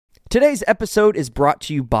Today's episode is brought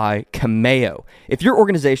to you by Cameo. If your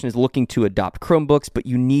organization is looking to adopt Chromebooks, but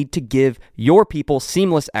you need to give your people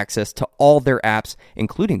seamless access to all their apps,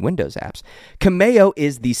 including Windows apps, Cameo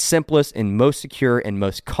is the simplest and most secure and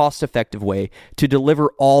most cost-effective way to deliver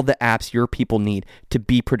all the apps your people need to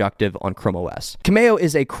be productive on Chrome OS. Cameo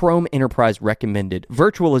is a Chrome Enterprise recommended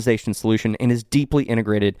virtualization solution and is deeply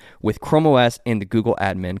integrated with Chrome OS and the Google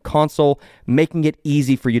Admin Console, making it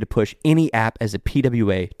easy for you to push any app as a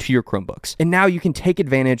PWA to your Chromebooks. And now you can take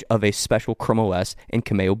advantage of a special Chrome OS and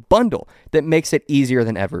Cameo bundle that makes it easier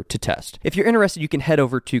than ever to test. If you're interested, you can head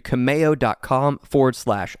over to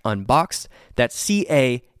cameo.com/unboxed. That's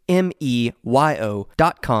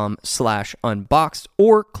CAMEYO.com/unboxed,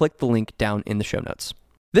 or click the link down in the show notes.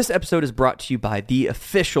 This episode is brought to you by the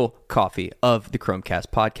official coffee of the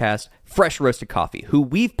Chromecast podcast, Fresh Roasted Coffee, who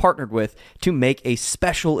we've partnered with to make a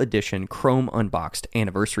special edition Chrome Unboxed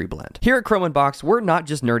anniversary blend. Here at Chrome Unboxed, we're not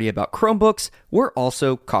just nerdy about Chromebooks, we're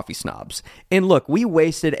also coffee snobs. And look, we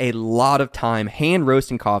wasted a lot of time hand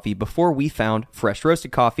roasting coffee before we found Fresh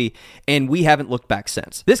Roasted Coffee, and we haven't looked back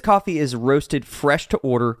since. This coffee is roasted fresh to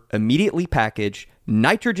order, immediately packaged,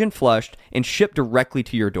 nitrogen flushed, and shipped directly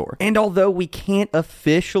to your door. And although we can't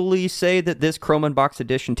officially say that this Chrome Unboxed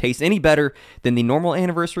edition tastes any better than the normal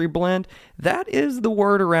anniversary blend, that is the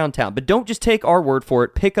word around town. But don't just take our word for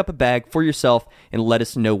it. Pick up a bag for yourself and let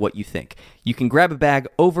us know what you think. You can grab a bag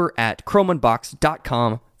over at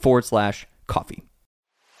chromeunboxed.com/coffee.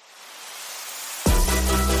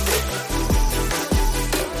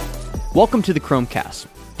 Welcome to the Chromecast,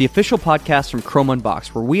 the official podcast from Chrome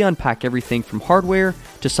Unboxed, where we unpack everything from hardware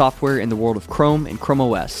to software in the world of Chrome and Chrome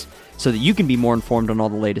OS, so that you can be more informed on all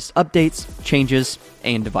the latest updates, changes,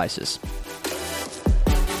 and devices.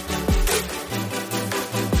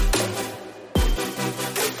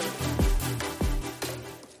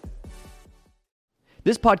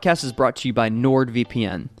 This podcast is brought to you by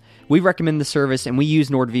NordVPN. We recommend the service, and we use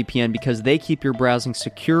NordVPN because they keep your browsing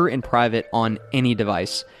secure and private on any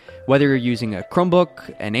device. Whether you're using a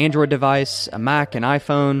Chromebook, an Android device, a Mac, an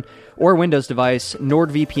iPhone, or a Windows device,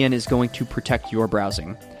 NordVPN is going to protect your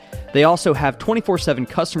browsing. They also have 24/7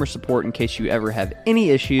 customer support in case you ever have any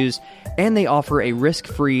issues, and they offer a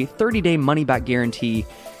risk-free 30-day money-back guarantee.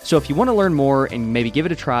 So if you want to learn more and maybe give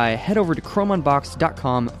it a try, head over to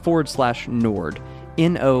chromeunboxed.com/Nord,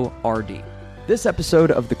 N-O-R-D. This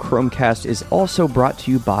episode of the Chromecast is also brought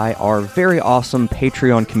to you by our very awesome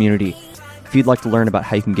Patreon community. If you'd like to learn about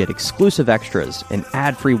how you can get exclusive extras, an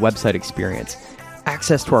ad-free website experience,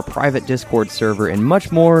 access to our private Discord server, and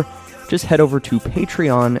much more, just head over to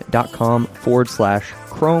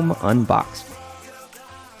patreon.com/Chrome Unboxed.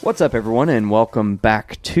 What's up, everyone, and welcome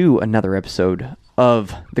back to another episode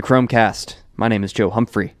of the Chromecast. My name is Joe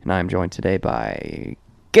Humphrey, and I am joined today by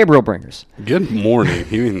Gabriel Bringers. Good morning.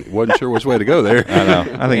 He wasn't sure which way to go there. I know.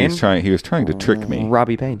 I think he was trying to trick me.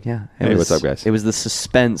 Robbie Payne, yeah. Hey, what's up, guys? It was the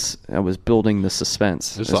suspense. I was building the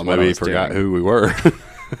suspense. Just thought maybe he forgot who we were.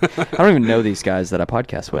 I don't even know these guys that I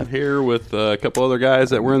podcast with. I'm here with a couple other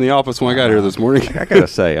guys that were in the office when I got here this morning. I gotta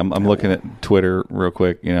say, I'm looking at Twitter real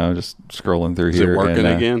quick. You know, just scrolling through here. Is it working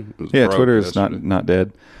again? Yeah, Twitter is not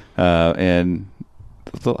dead. And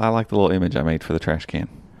I like the little image I made for the trash can.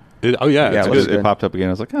 It popped up again.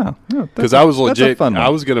 I was like, because I was legit. I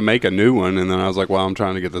was going to make a new one, and then I was like, well, I'm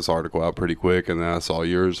trying to get this article out pretty quick, and then I saw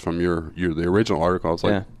yours from the original article. I was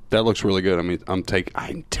like, that looks really good. I mean, I'm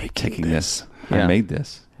taking this. I made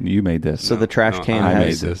this. You made this. So the trash can I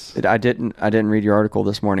has. made this. I didn't read your article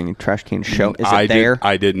this morning. Trash can show. Is it there?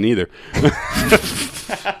 I didn't either.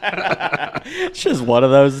 It's just one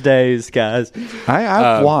of those days, guys.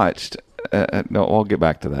 I've watched. No, I'll get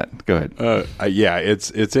back to that. Go ahead. Yeah,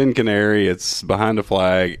 it's in Canary, it's behind a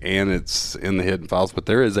flag, and it's in the hidden files. But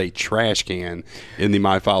there is a trash can in the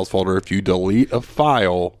My Files folder. If you delete a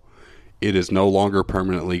file, it is no longer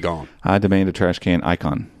permanently gone. I demand a trash can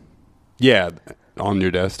icon. Yeah, on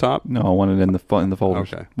your desktop. No, I want it in the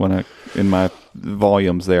folders. Okay. In my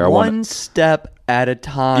volumes there. One step at a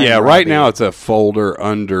time. Yeah, Robbie. right now it's a folder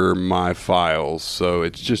under My Files, so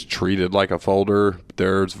it's just treated like a folder.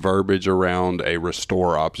 There's verbiage around a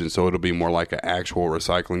restore option, so it'll be more like an actual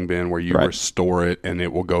recycling bin where you restore it, and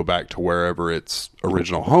it will go back to wherever its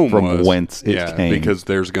original home was. From whence it came. Because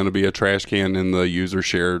there's going to be a trash can in the user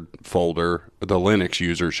shared folder, the Linux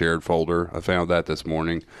user shared folder. I found that this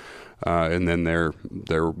morning. And then they're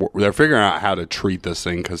figuring out how to treat this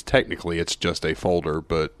thing, because technically it's just a folder,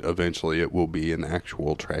 but eventually it will be an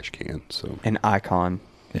actual trash can. So an icon.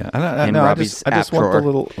 Yeah, in no, I Robbie's just app want drawer. the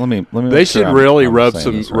little. Let me. They make should sure really I'm rub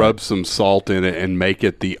saying this right. rub some salt in it and make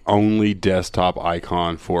it the only desktop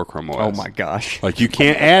icon for Chrome OS. Oh my gosh! Like you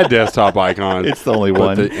can't add desktop icons. It's the only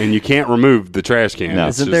but one. and you can't remove the trash can. No.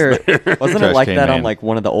 It's Isn't just there? Wasn't it Trash like can that on man. like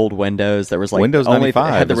one of the old Windows? There was like Windows only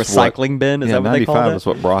 95 had the is what- recycling bin. Is yeah, that what they 95 called it? is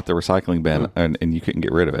what brought the recycling bin, and you couldn't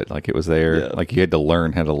get rid of it. Like it was there. Yeah. Like you had to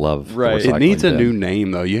learn how to love. Right. The It needs recycling a bin. new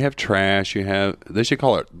name though. You have trash. You have. They should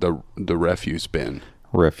call it the refuse bin,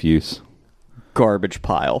 refuse. Garbage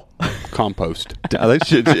pile. compost. It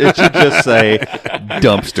should just say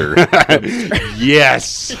dumpster.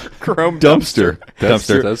 Yes, Chrome Dumpster.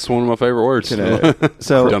 Dumpster. That's one of my favorite words. So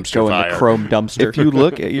Dumpster Go in fire. the Chrome dumpster. if you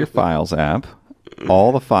look at your Files app,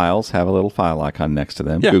 all the files have a little file icon next to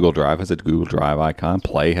them. Yeah. Google Drive has a Google Drive icon.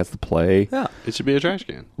 Play has the Play. yeah. It should be a trash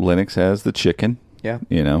can. Linux has the chicken. Yeah.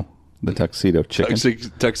 You know, the tuxedo chicken.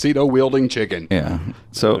 Tuxedo wielding chicken. Yeah.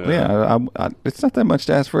 So, it's not that much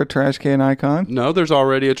to ask for a trash can icon. No, there's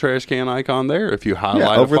already a trash can icon there. If you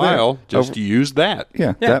highlight over a there. file, just Over- use that.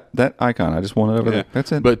 Yeah, Yeah. that icon. I just want it over there.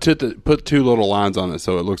 That's it. But put two little lines on it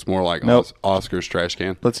so it looks more like Nope. Oscar's trash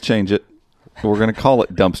can. Let's change it. We're going to call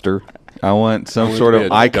it dumpster. I want some want sort it to of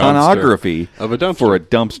be a iconography dumpster of a dumpster. for a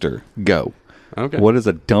dumpster. Go. Okay. What does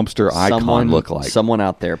a dumpster icon look like? Someone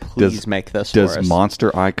out there, please make this for us. Does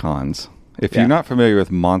Monster Icons? If Yeah. you're not familiar with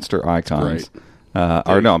Monster Icons,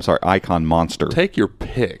 Icon Monster. Take your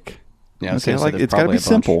pick. Yeah, I was Okay, gonna say like there's it's got to probably be a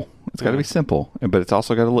bunch. simple. It's got to be simple, but it's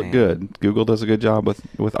also got to look good. Google does a good job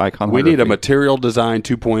with iconography. We need a Material Design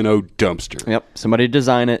 2.0 dumpster. Yep. Somebody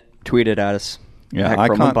design it. Tweet it at us. Yeah, At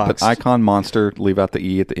icon, Chrome but Unboxed. icon monster. Leave out the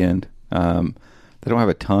e at the end. They don't have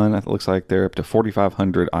a ton. It looks like they're up to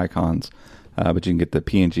 4,500 icons, but you can get the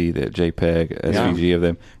PNG, the JPEG, SVG of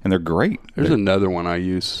them, and they're great. There's They're- another one I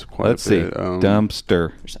use quite let's a see, bit.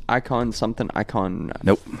 dumpster. There's icon something icon.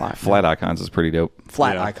 Nope, Flat, flat icons is pretty dope.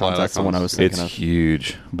 flat Yeah, icons. flat That's the one I icons. was thinking It's of.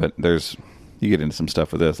 huge, but you get into some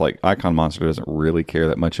stuff with this. Like Icon Monster doesn't really care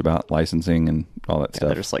that much about licensing and all that They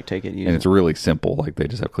stuff. just like take it. Use And it. it's really simple. Like they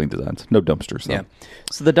just have clean designs. No dumpsters. Though. Yeah.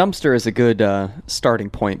 So the dumpster is a good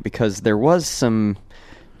starting point because there was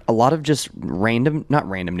a lot of just not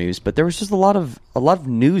random news, but there was just a lot of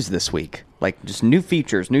news this week, like just new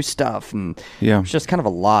features, new stuff, and Yeah. it's just kind of a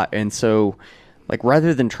lot. And so, like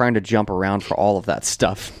rather than trying to jump around for all of that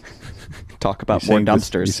stuff, talk about more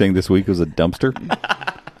dumpsters. You saying this week was a dumpster?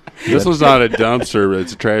 This was not a dumpster;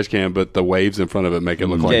 it's a trash can. But the waves in front of it make it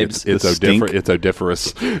look like Gabe's- it's the stink. it's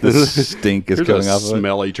odoriferous. The stink is Here's coming a off of it.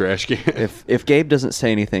 smelly trash can. If Gabe doesn't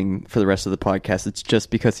say anything for the rest of the podcast, it's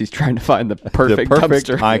just because he's trying to find the perfect,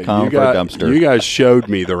 dumpster. icon for a dumpster. You guys showed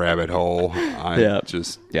me the rabbit hole. I Yeah.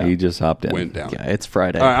 just Yeah. He just hopped in. went down. Yeah, it's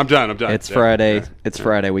Friday. All right, I'm done. It's Yeah. Friday. Yeah. It's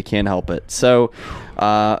Friday. We can't help it. So,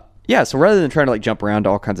 so rather than trying to like jump around to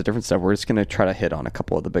all kinds of different stuff, we're just going to try to hit on a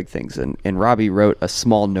couple of the big things. And Robbie wrote a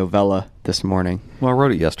small novella this morning. Well, I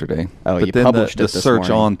wrote it yesterday. Oh, but you then published the it this search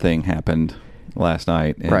morning. on thing happened last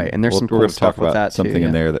night. Right, and there's some cool we're gonna stuff talk with about that, too, something yeah.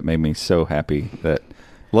 in there that made me so happy that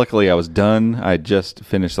luckily I was done. I just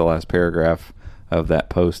finished the last paragraph of that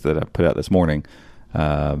post that I put out this morning.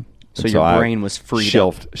 So and your I brain was freed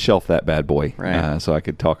up. shelf that bad boy, Right. so I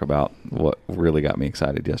could talk about what really got me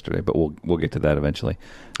excited yesterday. But we'll get to that eventually.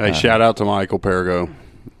 Hey, shout out to Michael Perigo,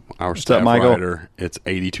 our staff up, Michael? writer. It's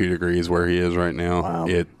 82 degrees where he is right now. Wow.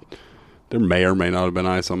 There may or may not have been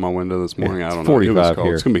ice on my window this morning. Yeah, I it's don't know. It was 45 cold.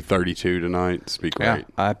 here. It's going to be 32 tonight. It's be great.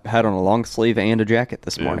 I had on a long sleeve and a jacket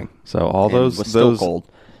this morning. So all And those was still those cold.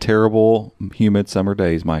 terrible humid summer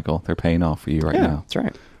days, Michael, they're paying off for you right now. That's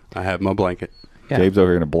right. I have my blanket. Yeah. Gabe's over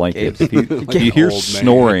here in a blanket. Gabe's- If you hear Old man.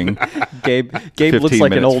 snoring, Gabe 15 looks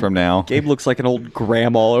like an minutes old from now. Gabe looks like an old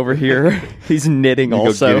grandma over here. He's knitting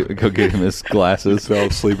also. go get him his glasses. Fell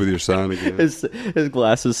asleep with your son again. His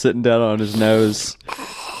glasses sitting down on his nose.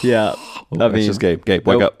 Yeah. That's just Gabe. Gabe,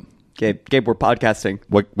 wake Nope. up. Gabe, we're podcasting.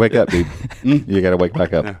 Wake up, dude. You got to wake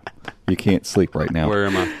back up. You can't sleep right now. Where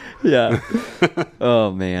am I? Yeah.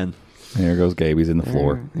 Oh man. There goes Gabe. He's in the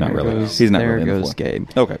floor. Not There really. goes- He's not there really in the goes floor. Gabe.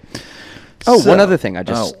 Okay. Oh, So- one other thing. I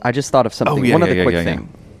just thought of something. Oh, yeah, one other yeah, quick yeah, yeah. thing.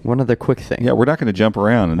 One other quick thing. Yeah, we're not going to jump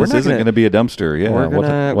around, and We're this not isn't gonna- going to be a dumpster. Yeah. We're what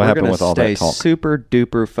gonna happened with all stay that talk? super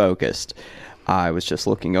duper focused. I was just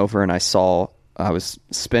looking over and I was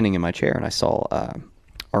spinning in my chair and I saw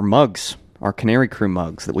our mugs, our Canary Crew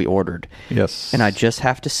mugs that we ordered. Yes. And I just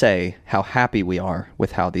have to say how happy we are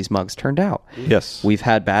with how these mugs turned out. Yes. We've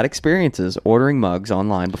had bad experiences ordering mugs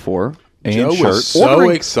online before. and Joe was shirts. so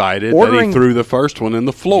Ordering- excited that ordering- he threw the first one in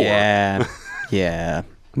the floor. Yeah, yeah.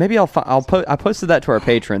 Maybe I posted that to our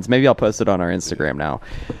patrons. Maybe I'll post it on our Instagram now.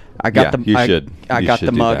 I got Yeah, you should. I You got should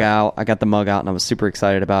the do mug that. out. I got the mug out, and I was super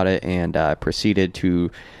excited about it. And I proceeded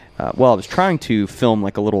to, I was trying to film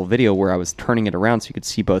like a little video where I was turning it around so you could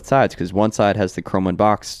see both sides, because one side has the Chrome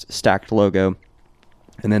Unboxed stacked logo,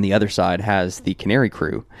 and then the other side has the Canary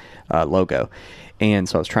Crew logo. And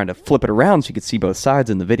so I was trying to flip it around so you could see both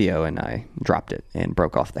sides in the video, and I dropped it and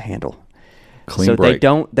broke off the handle. Clean So break. they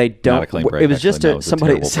don't. Not a clean break, It was just actually. No, it was a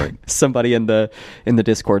somebody terrible break. somebody in the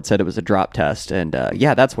Discord said it was a drop test, and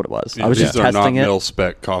yeah, that's what it was. I was These just are not testing it. mil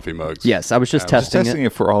spec coffee mugs. Yes, I was just Just testing testing it. it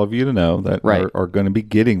for all of you to know that Right. are going to be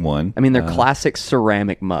getting one. I mean, they're classic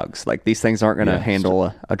ceramic mugs. Like, these things aren't going to Yeah,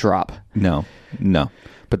 handle a drop. No.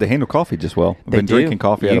 But they handle coffee just well. I've They been do. drinking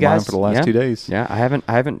coffee out You of mine guys- for the last yeah. 2 days. Yeah, I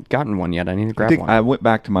haven't gotten one yet. I need to grab one. I went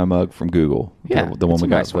back to my mug from Google. Yeah, the one it's we a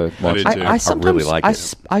got. nice one. the launch I did day. too. I I sometimes really like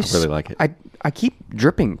it. I really like it. I keep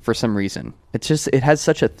dripping for some reason. It's just, it has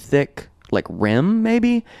such a thick like rim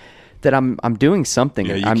maybe that I'm doing something.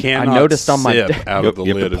 Yeah, you I cannot noticed on my sip out of the You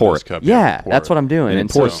have to lid of pour this it. cup. You have yeah, to pour that's what it. I'm doing. and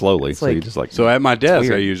it pours so slowly, it's so like, you just like. So at my desk,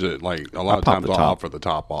 I weird. use it like a lot of pop times the I'll top. offer the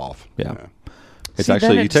top off. Yeah. It's see, actually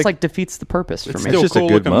then you it just take. like defeats the purpose for It's me. still just a cool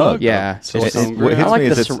good looking mug. Yeah. So It's- what hits I like me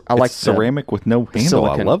is the it's, cer- I like it's the- ceramic with no the handle. I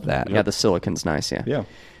silicon. love that. Yeah, the silicon's nice. Yeah. Yeah.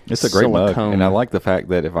 It's a great mug, Silicone. and I like the fact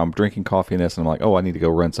that if I'm drinking coffee in this and I'm like, oh, I need to go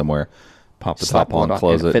run somewhere, pop the top on,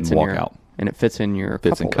 close it, and walk out. And it fits in your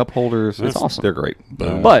Fits in holder. cup holders. It's awesome. They're great.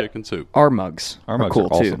 Boom. But Chicken soup. our mugs Our are mugs cool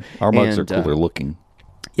are awesome. too. Our mugs are And, cooler looking.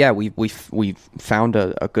 Yeah, we've found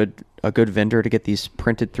a good vendor to get these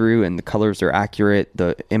printed through, and the colors are accurate.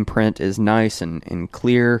 The imprint is nice and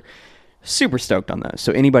clear. Super stoked on those.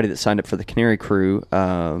 So anybody that signed up for the Canary Crew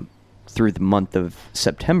through the month of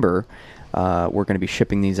September, we're going to be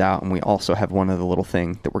shipping these out, and we also have one other little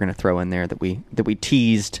thing that we're going to throw in there that we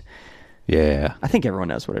teased. Yeah. I think everyone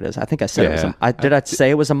knows what it is. I think I said it was. Yeah. Did I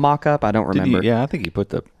say it was a mock-up? I don't Did remember. you, yeah, I think you put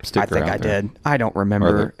the sticker I think out I there. did. I don't Or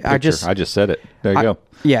remember. the I picture. just said it. There you go.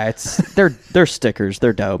 Yeah, they're stickers.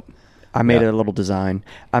 They're dope. I made a little design.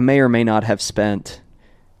 I may or may not have spent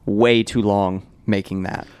way too long making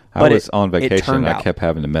that. I But was on it vacation. turned I out. kept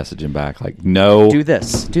having to message him back like, no, do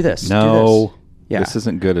this. Do this. no, Do this. Yeah. this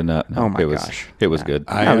isn't good enough. No, Oh my it was, gosh. It was Yeah. good.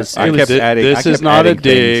 I was- I it kept was- adding. this I kept is not a adding things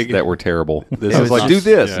dig. that were terrible. This I was is like, not- do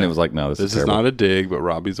this, yeah. and it was like, no, this is This is terrible. not a dig, but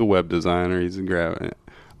Robbie's a web designer. He's in grab.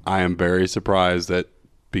 I am very surprised that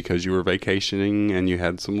because you were vacationing and you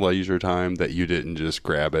had some leisure time that you didn't just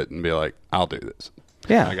grab it and be like, I'll do this.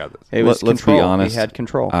 Yeah, I got this. It was Let's control. be honest. We had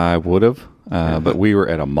control. I would have, but we were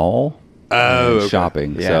at a mall. Okay.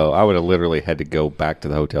 Shopping, Yeah. so I would have literally had to go back to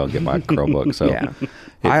the hotel and get my Chromebook. So Yeah. it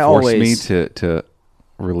I forced always- me to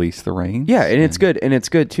release the reins. Yeah, and it's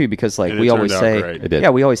good, too, because like And we it always turned out say, great. It did.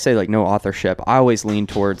 yeah, we always say like no authorship. I always lean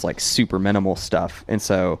towards like super minimal stuff, and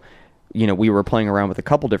so we were playing around with a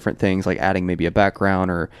couple different things, like adding maybe a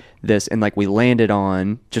background or this, and like we landed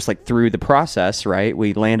on just like through the process, right?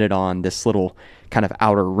 We landed on this little kind of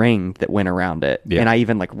outer ring that went around it, Yeah. and I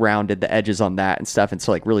even like rounded the edges on that and stuff, and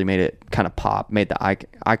so like really made it kind of pop, made the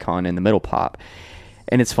icon in the middle pop,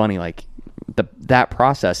 and it's funny like. That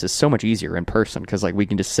process is so much easier in person because like we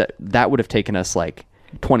can just set that would have taken us like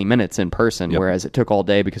 20 minutes in person, Yep. whereas it took all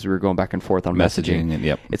day because we were going back and forth on messaging. and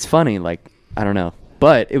yep. It's funny, like I don't know,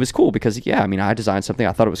 but it was cool because yeah, I mean I designed something,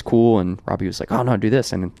 I thought it was cool, and Robbie was like, oh no, do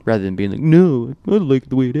this, and rather than being like, no, I like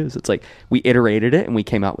the way it is, it's like we iterated it and we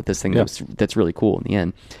came out with this thing Yeah. that's really cool in the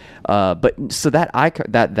end. But so that icon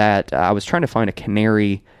that I was trying to find a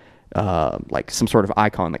canary, like some sort of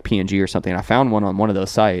icon like PNG or something, and I found one on one of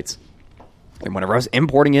those sites. And whenever I was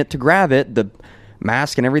importing it to grab it, the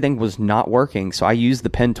mask and everything was not working. So I used the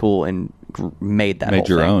pen tool and made that Made whole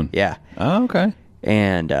your thing. own. Yeah. Oh, okay.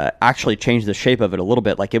 And actually changed the shape of it a little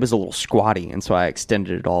bit. Like it was a little squatty. And so I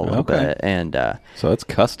extended it all a little Okay. bit. And So it's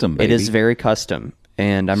custom, baby. it is very custom.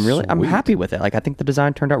 And I'm Sweet. happy with it. Like I think the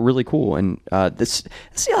design turned out really cool. And that's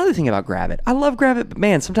the other thing about Gravit. I love Gravit, but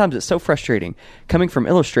man, sometimes it's so frustrating coming from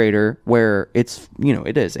Illustrator, where it's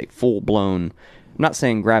it is a full blown. I'm not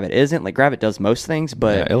saying Gravit isn't. Like Gravit does most things,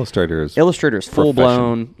 but Yeah, Illustrator is full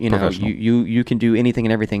blown. professional. You can do anything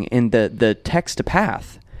and everything. And the text to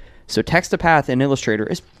path. So text to path in Illustrator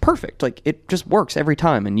is perfect. Like it just works every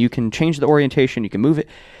time, and you can change the orientation. You can move it,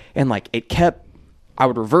 and like it kept. I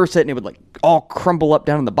would reverse it, and it would like all crumble up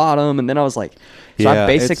down in the bottom, and then I was like, so Yeah, I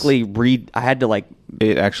basically I had to like,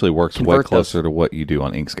 It actually works way Convert those- closer to what you do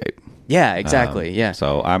on Inkscape. yeah, exactly, yeah.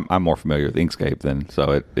 So I'm more familiar with Inkscape than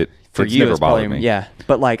so it For it's you, never it's bothered probably me. yeah.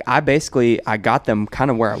 But like I got them kind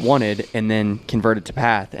of where I wanted, and then converted to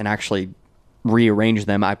path, and actually rearranged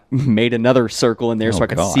them. I made another circle in there so I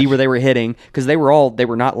could see gosh. where they were hitting, because they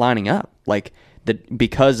were not lining up. Like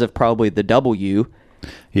because of probably the W,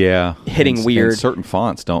 Yeah, hitting and weird. And certain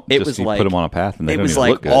fonts don't. It just was you like put them on a path, and they it don't was even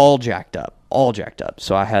like look good. all jacked up.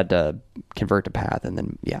 So I had to convert to path, and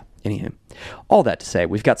then Anywho, all that to say,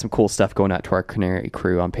 we've got some cool stuff going out to our Canary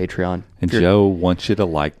crew on Patreon. And Joe wants you to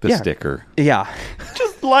like the sticker. Yeah,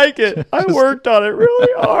 just like it. I worked on it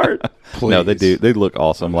really hard. Please. No, they do. They look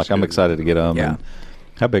awesome. Like I'm excited to get them. Yeah. And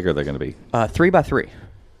how big are they going to be? 3x3.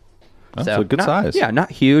 That's a good size. Yeah,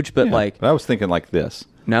 not huge, but But I was thinking like this.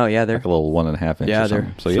 No, they're like a little 1.5 inches. Yeah,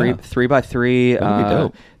 they're so 3x3. That'd be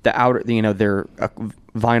dope. The outer, they're a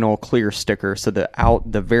vinyl clear sticker, so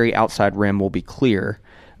the very outside rim will be clear,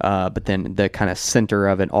 but then the kind of center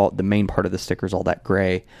of it, all the main part of the sticker is all that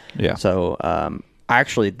gray. Yeah. So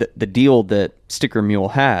actually, the deal that Sticker Mule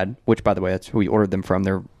had, which by the way, that's who we ordered them from,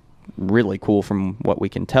 they're really cool from what we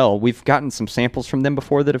can tell. We've gotten some samples from them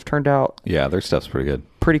before that have turned out. Yeah, their stuff's pretty good.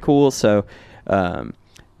 Pretty cool. So.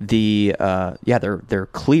 They're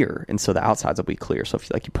clear, and so the outsides will be clear. So if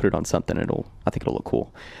you put it on something, I think it'll look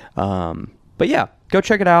cool. But yeah, go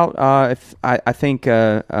check it out. I think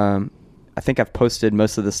I've posted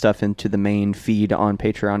most of the stuff into the main feed on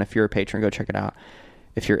Patreon. If you're a patron, go check it out.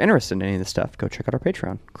 If you're interested in any of this stuff, go check out our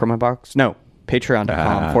Patreon.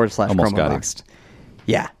 Patreon.com/ChromaBoxed.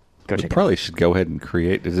 Yeah. Go check it out. Probably should go ahead and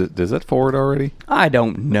create. Does that forward already? I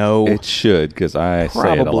don't know. It should, because I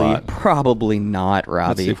say it a lot. Probably not, Robbie.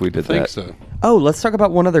 Let's see if we did I think that. so. Oh, let's talk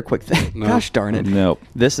about one other quick thing. No. Gosh darn it. Nope.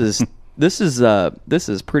 This is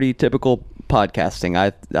pretty typical podcasting.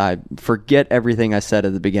 I forget everything I said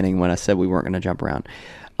at the beginning when I said we weren't going to jump around.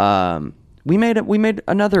 We made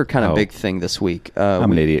another kind of big thing this week.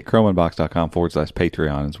 I'm an idiot.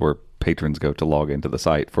 ChromeUnbox.com/Patreon is where patrons go to log into the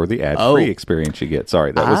site for the ad-free experience you get.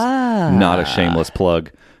 Sorry, that was not a shameless plug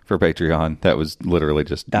for Patreon. That was literally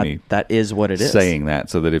just me. That is what it is. Saying that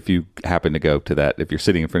so that if you happen to go to that, if you're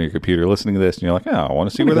sitting in front of your computer listening to this and you're like, I want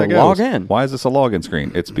to see where that goes. Log in. Why is this a login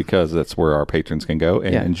screen? It's because that's where our patrons can go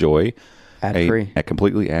and enjoy a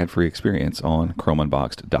completely ad-free experience on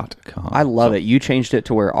ChromeUnboxed.com. I love it. You changed it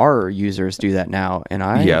to where our users do that now, and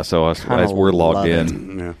so as we're logged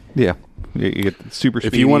in, you get super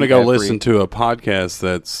speedy. If you want to go ad-free. listen to a podcast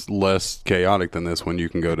that's less chaotic than this one, you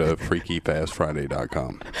can go to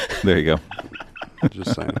freakyfastfriday.com. There you go.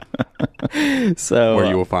 Just saying. So where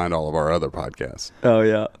you will find all of our other podcasts. Oh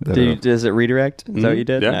yeah. Does it redirect? Is that what you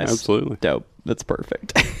did? Yeah, nice. absolutely. Dope. That's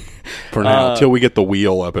perfect. For now, until we get the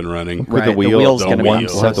wheel up and running. With the wheel, wheel's gonna be we'll have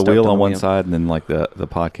the stoked wheel on the one wheel. side and then like the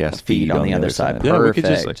podcast feed on the other side. Yeah, we could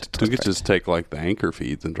Perfect. just take like the anchor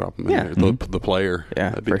feeds and drop them in there. The player. Yeah,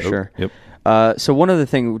 That'd be for dope. sure. Yep. So one other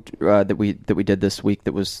thing that we did this week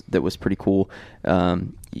that was pretty cool.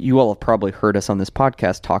 You all have probably heard us on this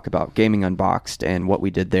podcast talk about Gaming Unboxed and what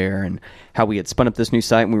we did there and how we had spun up this new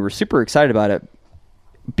site, and we were super excited about it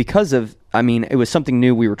because of, it was something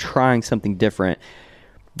new. We were trying something different.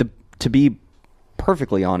 To be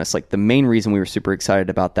perfectly honest, like the main reason we were super excited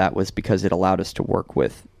about that was because it allowed us to work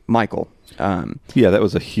with Michael. Yeah, that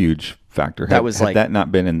was a huge factor. Had that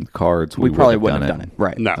not been in cards, we probably wouldn't have done it.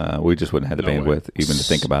 Right. No. We just wouldn't have had the bandwidth even to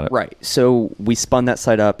think about it. Right. So we spun that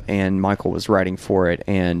site up, and Michael was writing for it.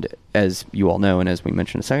 And as you all know, and as we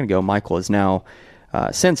mentioned a second ago, Michael has now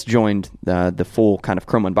since joined the full kind of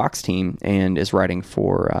Chrome Unboxed team and is writing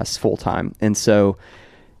for us full time. And so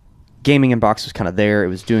Gaming Unboxed was kind of there. It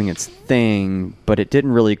was doing its thing, but it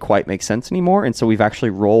didn't really quite make sense anymore. And so we've actually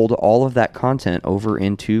rolled all of that content over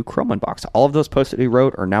into Chrome Unboxed. All of those posts that we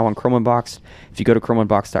wrote are now on Chrome Unboxed. If you go to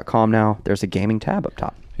ChromeUnboxed.com now, there's a gaming tab up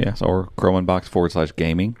top. Yes, or Chrome Unboxed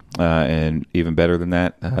 /gaming. And even better than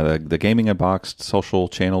that, the Gaming Unboxed social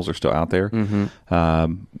channels are still out there.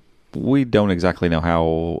 Mm-hmm. We don't exactly know how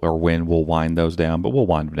or when we'll wind those down, but we'll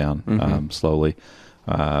wind them down slowly.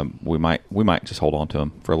 We might just hold on to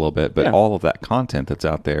them for a little bit, but all of that content that's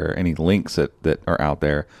out there, any links that are out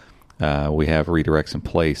there, we have redirects in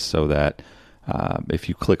place so that if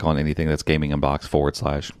you click on anything that's Gaming Unboxed / fill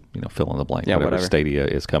in the blank, whatever Stadia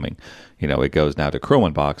is coming, it goes now to Chrome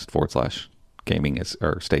Unboxed / gaming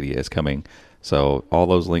or Stadia is coming. So all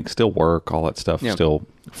those links still work, all that stuff still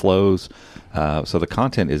flows. So the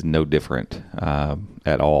content is no different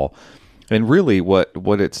at all. And really what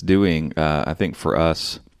it's doing, I think for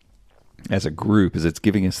us as a group, is it's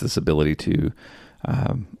giving us this ability to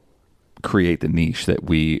create the niche that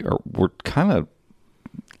we're kind of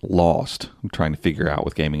lost trying to figure out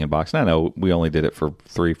with Gaming Unboxed. And I know we only did it for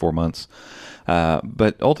 3-4 months.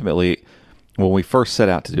 But ultimately, when we first set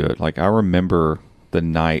out to do it, like I remember the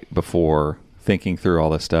night before thinking through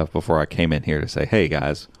all this stuff before I came in here to say, hey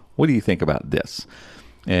guys, what do you think about this?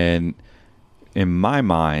 And in my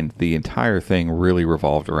mind, the entire thing really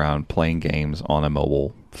revolved around playing games on a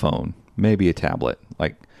mobile phone, maybe a tablet.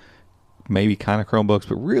 Like maybe kind of Chromebooks,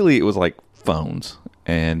 but really it was like phones.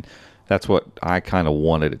 And that's what I kind of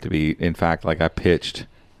wanted it to be. In fact, like I pitched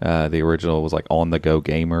the original was like On the Go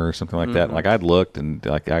Gamer or something like that. Like I'd looked and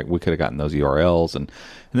like we could have gotten those URLs and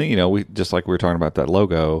then, you know, we just like we were talking about that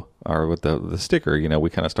logo or with the sticker, you know, we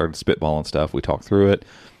kind of started spitballing stuff. We talked through it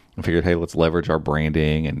and figured, hey, let's leverage our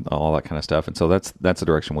branding and all that kind of stuff. And so that's the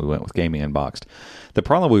direction we went with Gaming Unboxed. The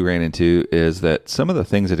problem we ran into is that some of the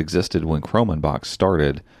things that existed when Chrome Unboxed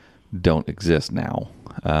started don't exist now.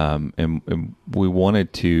 And we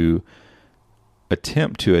wanted to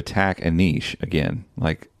attempt to attack a niche again.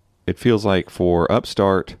 Like it feels like for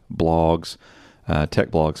upstart blogs,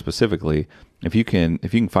 tech blogs specifically, if you can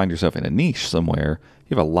find yourself in a niche somewhere,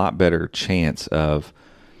 you have a lot better chance of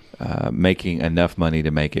making enough money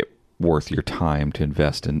to make it worth your time to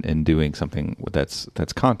invest in doing something that's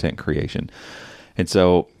content creation. And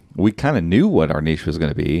so we kind of knew what our niche was going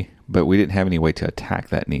to be, but we didn't have any way to attack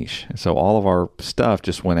that niche. And so all of our stuff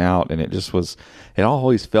just went out, and it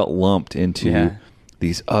always felt lumped into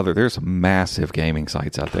these other. There's massive gaming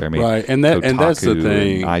sites out there. I mean, right, and that's the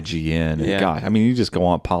thing. IGN, and God, I mean, you just go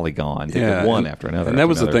on Polygon, one after another. And that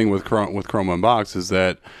was the thing with Chrome Unboxed is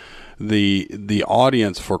that the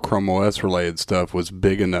audience for Chrome OS related stuff was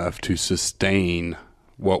big enough to sustain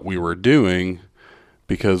what we were doing.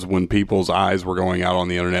 Because when people's eyes were going out on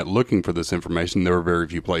the internet looking for this information, there were very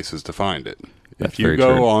few places to find it. That's if you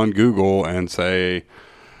go true. on Google and say,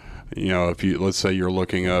 you know, let's say you're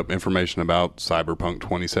looking up information about Cyberpunk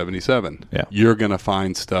 2077, you're going to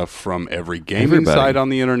find stuff from every gaming site on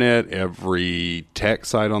the internet, every tech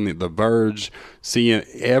site on the Verge,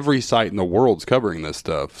 every site in the world's covering this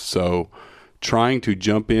stuff. So trying to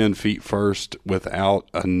jump in feet first without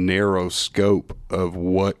a narrow scope of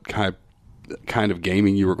what kind of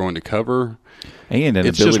gaming you were going to cover, and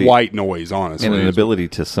it's just white noise, honestly, and an ability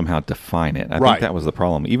to somehow define it. I think that was the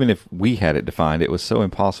problem. Even if we had it defined, it was so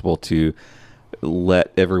impossible to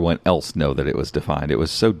let everyone else know that it was defined. It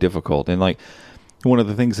was so difficult. And like one of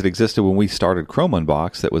the things that existed when we started Chrome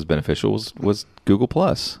Unboxed that was beneficial was Google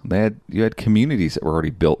Plus. You had communities that were already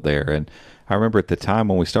built there. And I remember at the time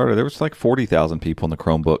when we started, there was like 40,000 people in the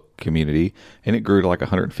Chromebook community, and it grew to like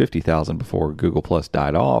 150,000 before Google Plus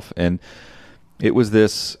died off. And it was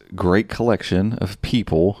this great collection of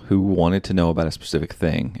people who wanted to know about a specific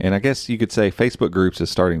thing. And I guess you could say Facebook groups is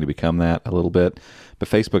starting to become that a little bit, but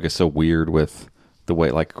Facebook is so weird with the way,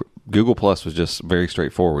 like Google Plus was just very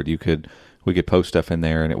straightforward. We could post stuff in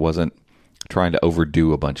there, and it wasn't trying to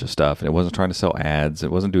overdo a bunch of stuff, and it wasn't trying to sell ads. It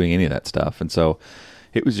wasn't doing any of that stuff. And so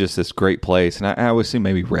it was just this great place. And I always see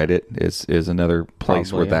maybe Reddit is another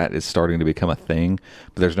place where that is starting to become a thing.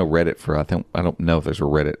 But there's no Reddit for, I don't know if there's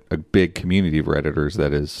a big community of Redditors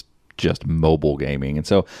that is just mobile gaming. And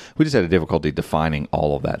so we just had a difficulty defining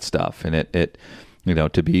all of that stuff. And it you know,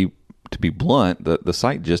 to be blunt, the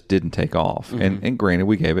site just didn't take off. Mm-hmm. And granted,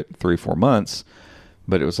 we gave it 3-4 months,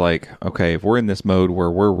 but it was like, okay, if we're in this mode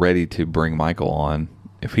where we're ready to bring Michael on,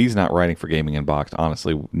 if he's not writing for Gaming Unboxed,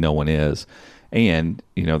 honestly, no one is. And,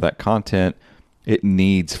 you know, that content, it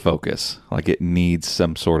needs focus. Like it needs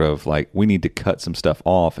some sort of like, we need to cut some stuff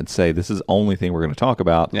off and say, this is the only thing we're going to talk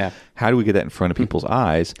about. Yeah. How do we get that in front of people's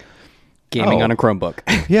eyes? Gaming on a Chromebook.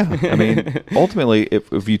 Yeah. I mean, ultimately,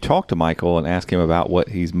 if you talk to Michael and ask him about what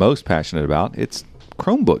he's most passionate about, it's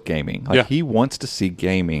Chromebook gaming. Like he wants to see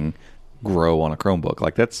gaming grow on a Chromebook.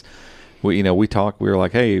 Like that's, we were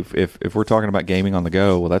like, hey, if we're talking about gaming on the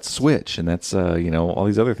go, well, that's Switch and that's, all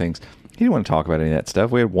these other things. He didn't want to talk about any of that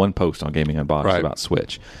stuff. We had one post on Gaming Unboxed about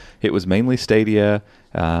Switch. It was mainly Stadia,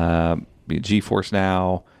 GeForce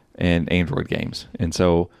Now, and Android games. And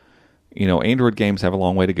so, Android games have a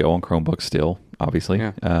long way to go on Chromebooks still, obviously.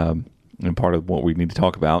 Yeah. And part of what we need to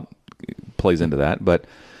talk about plays into that. But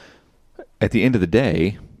at the end of the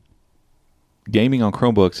day, gaming on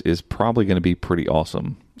Chromebooks is probably going to be pretty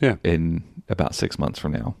awesome in about 6 months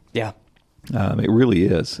from now. Yeah. It really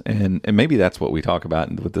is, and maybe that's what we talk about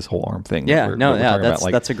with this whole ARM thing. Yeah,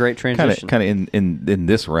 that's a great transition. Kind of in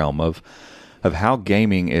this realm of how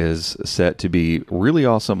gaming is set to be really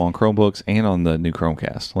awesome on Chromebooks and on the new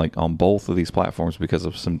Chromecast, like on both of these platforms because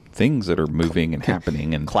of some things that are moving and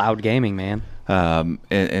happening and cloud gaming, man.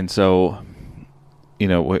 And so,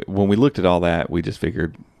 when we looked at all that, we just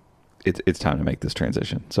figured it's time to make this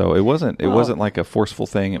transition. So it wasn't like a forceful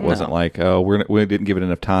thing. It wasn't like, we didn't give it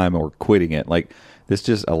enough time or quitting it. Like this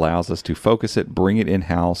just allows us to focus it, bring it in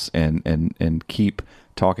house, and keep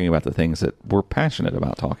talking about the things that we're passionate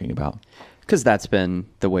about talking about. Because that's been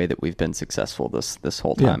the way that we've been successful this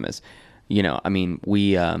whole time. Is,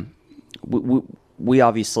 we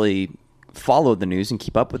obviously follow the news and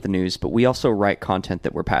keep up with the news, but we also write content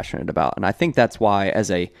that we're passionate about. And I think that's why, as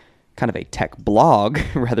a kind of a tech blog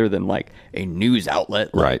rather than like a news outlet.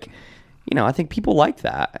 Right. You know, I think people like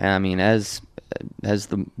that. I mean, as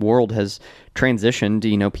the world has transitioned,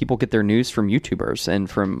 you know, people get their news from YouTubers and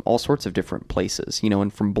from all sorts of different places, you know,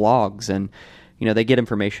 and from blogs, and, you know, they get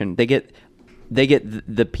information. They get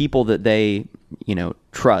the people that they, you know,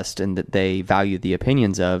 trust and that they value the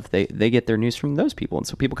opinions of. They get their news from those people, and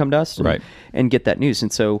so people come to us and get that news.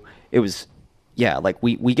 And so it was, yeah, like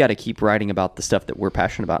we got to keep writing about the stuff that we're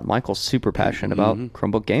passionate about. Michael's super passionate about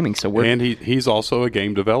Chromebook gaming, so he's also a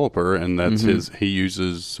game developer, and that's he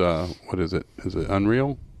uses what is it? Is it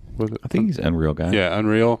Unreal? I think he's an Unreal guy. Yeah,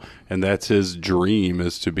 Unreal, and that's his dream,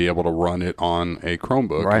 is to be able to run it on a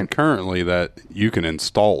Chromebook. Right. And currently, that you can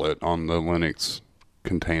install it on the Linux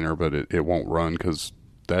container, but it won't run because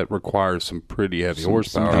that requires some pretty heavy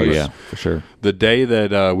horsepower. Oh yeah, for sure. The day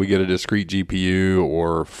that we get a discrete GPU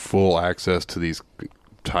or full access to these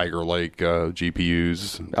Tiger Lake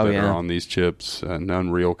GPUs that are on these chips, and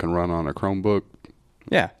Unreal can run on a Chromebook,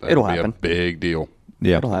 it'll happen. A big deal.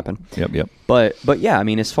 Yeah, it'll happen. Yep. But yeah, I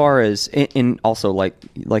mean, as far as in also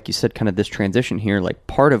like you said, kind of this transition here, like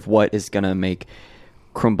part of what is going to make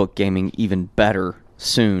Chromebook gaming even better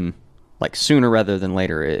soon, like sooner rather than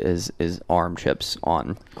later, is ARM chips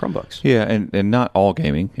on Chromebooks. Yeah, and not all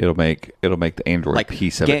gaming. It'll make the Android like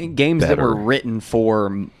piece of it games better. that were written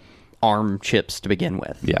for ARM chips to begin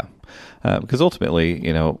with. Yeah, because ultimately,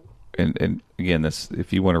 you know, and again, this,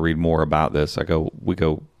 if you want to read more about this, we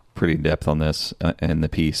go pretty in depth on this in the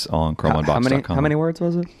piece on ChromeOnBox.com. How many words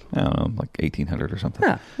was it? I don't know, like 1,800 or something.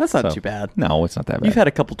 Yeah, that's not too bad. No, it's not that bad. You've had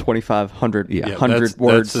a couple 2,500 words.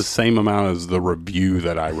 That's the same amount as the review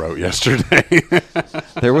that I wrote yesterday.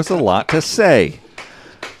 There was a lot to say.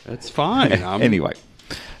 That's fine. Anyway,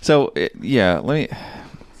 so let me.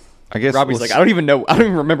 I guess Robbie's like, I don't even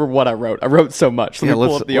remember what I wrote. I wrote so much. Let me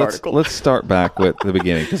pull up the article. Let's start back with the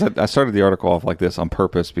beginning, because I started the article off like this on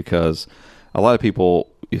purpose, because a lot of people,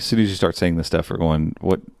 as soon as you start saying this stuff, are going,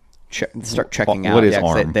 "What?" Start checking out. What is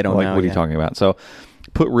ARM? They don't know. What are you talking about? So,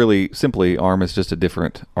 put really simply, ARM is just a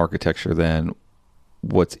different architecture than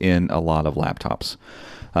what's in a lot of laptops.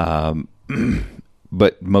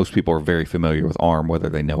 But most people are very familiar with ARM, whether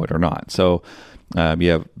they know it or not. So, you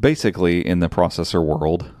have basically in the processor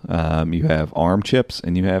world, you have ARM chips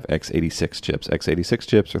and you have x86 chips. x86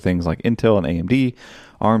 chips are things like Intel and AMD.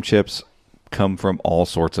 ARM chips come from all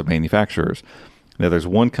sorts of manufacturers. Now, there's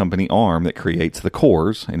one company, ARM, that creates the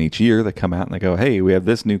cores, and each year they come out and they go, hey, we have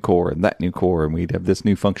this new core and that new core, and we have this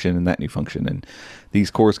new function and that new function, and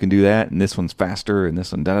these cores can do that, and this one's faster, and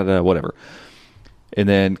this one da-da-da, whatever. And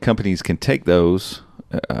then companies can take those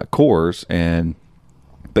cores and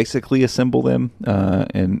basically assemble them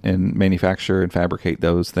and manufacture and fabricate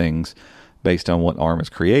those things based on what ARM has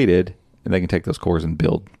created, and they can take those cores and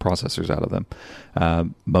build processors out of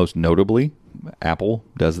them. Most notably, Apple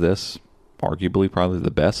does this, arguably probably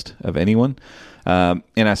the best of anyone. And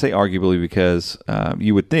I say arguably because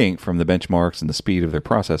you would think from the benchmarks and the speed of their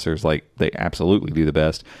processors, like they absolutely do the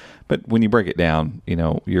best. But when you break it down, you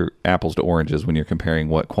know, you're apples to oranges when you're comparing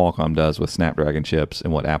what Qualcomm does with Snapdragon chips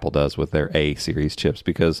and what Apple does with their A series chips,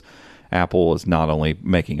 because Apple is not only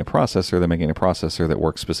making a processor, they're making a processor that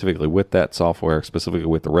works specifically with that software, specifically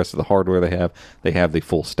with the rest of the hardware they have. They have the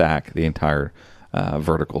full stack, the entire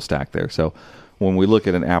vertical stack there. So when we look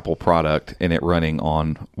at an Apple product and it running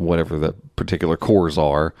on whatever the particular cores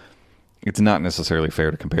are, it's not necessarily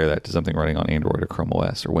fair to compare that to something running on Android or Chrome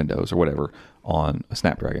OS or Windows or whatever on a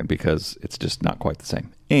Snapdragon, because it's just not quite the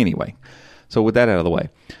same. Anyway, so with that out of the way,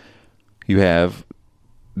 you have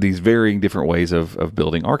these varying different ways of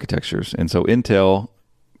building architectures. And so Intel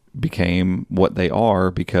became what they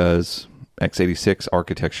are because x86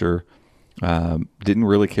 architecture didn't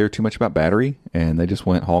really care too much about battery, and they just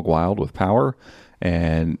went hog wild with power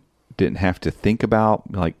and didn't have to think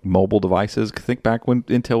about like mobile devices. Think back when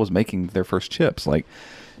Intel was making their first chips, like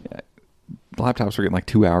laptops were getting like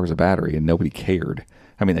 2 hours of battery and nobody cared.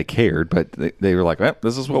 I mean, they cared, but they were like, well,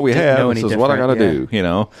 this is what we have. This is what I got to do, you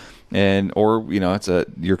know? And, or, you know,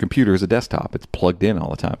 your computer is a desktop. It's plugged in all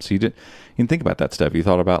the time. So you didn't think about that stuff. You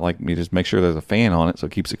thought about like, you just make sure there's a fan on it so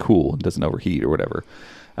it keeps it cool and doesn't overheat or whatever.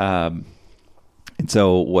 And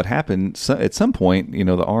so what happened at some point, you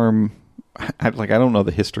know, the ARM, I don't know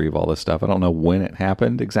the history of all this stuff. I don't know when it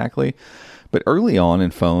happened exactly, but early on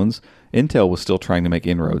in phones, Intel was still trying to make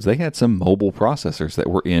inroads. They had some mobile processors that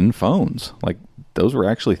were in phones. Like those were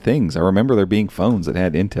actually things. I remember there being phones that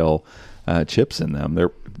had Intel chips in them.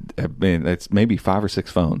 It's maybe 5 or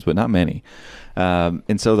 6 phones, but not many.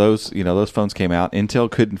 And so those phones came out.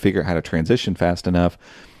 Intel couldn't figure out how to transition fast enough.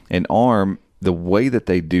 And ARM, the way that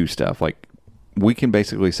they do stuff, like we can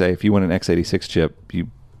basically say if you want an x86 chip, you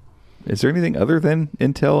Is there anything other than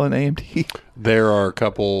Intel and AMD? There are a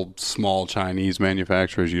couple small Chinese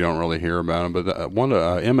manufacturers. You don't really hear about them, but one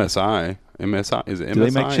MSI. MSI is it MSI? Do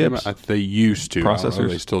they make chips? They used to. Processors? I don't know,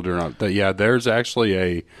 they still do not. Yeah, there's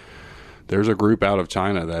actually there's a group out of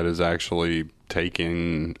China that is actually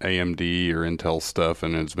taking AMD or Intel stuff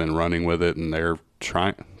and has been running with it, and they're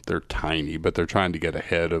tiny, but they're trying to get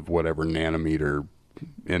ahead of whatever nanometer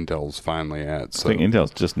Intel's finally at. So I think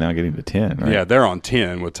Intel's just now getting to 10, right? yeah, they're on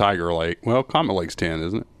 10 with Tiger Lake. Well, Comet Lake's 10,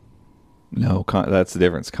 isn't it? No, that's the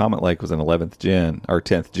difference. Comet Lake was an 11th gen or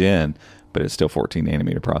 10th gen, but it's still 14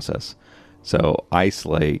 nanometer process. So Ice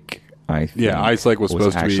Lake, I think, Ice Lake was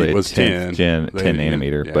supposed to be 10th 10 gen, 10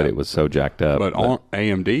 nanometer, yeah. but it was so jacked up. But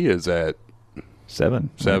AMD is at 7.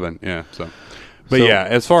 Yeah. But yeah,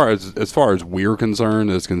 as far as we're concerned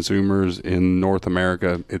as consumers in North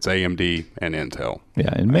America, it's AMD and Intel. Yeah,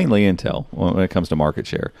 and mainly Intel when it comes to market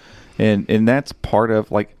share, and that's part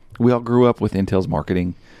of, like, we all grew up with Intel's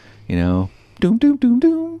marketing, doom doom doom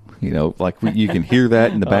doom, like you can hear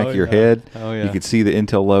that in the back of your head. Oh yeah, you could see the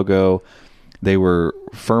Intel logo. They were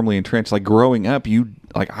firmly entrenched. Like growing up,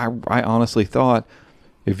 I honestly thought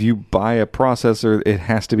if you buy a processor, it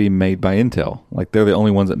has to be made by Intel. Like they're the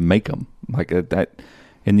only ones that make them. Like that,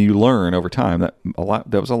 and you learn over time that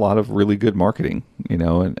was a lot of really good marketing,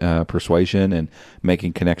 and persuasion and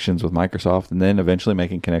making connections with Microsoft, and then eventually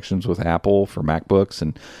making connections with Apple for MacBooks.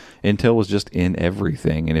 And Intel was just in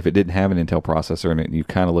everything. And if it didn't have an Intel processor in it, you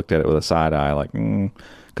kind of looked at it with a side eye, like,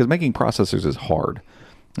 because making processors is hard.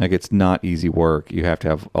 Like it's not easy work. You have to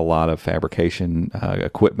have a lot of fabrication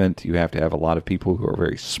equipment. You have to have a lot of people who are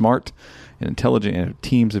very smart and intelligent, and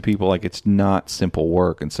teams of people. Like it's not simple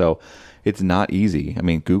work, and so it's not easy. I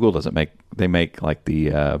mean, Google doesn't make. They make like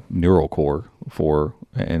the neural core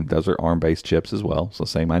and those are ARM-based chips as well. So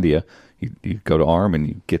same idea. You go to ARM and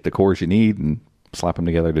you get the cores you need and slap them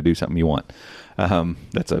together to do something you want.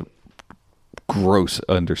 That's a gross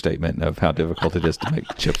understatement of how difficult it is to make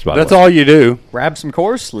chips. By That's the way. all you do. grab some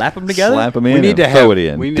cores, slap them together. Slap them in. We need to throw it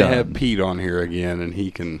in. We need to Done. have Pete on here again, and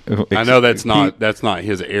he can. I know that's not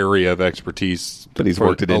his area of expertise, But he's for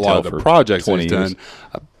worked at a Intel lot of the for projects 20 he's years. done.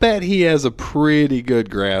 I bet he has a pretty good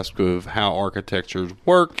grasp of how architectures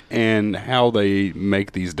work and how they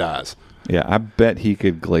make these dies. Yeah, I bet he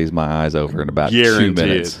could glaze my eyes over in about Guaranteed. 2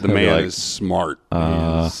 minutes. The He'll be man like, is smart.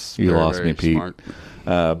 you lost me, Pete.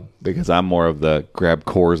 Because I'm more of the grab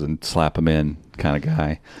cores and slap them in kind of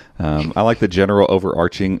guy. I like the general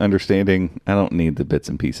overarching understanding. I don't need the bits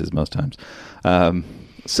and pieces most times.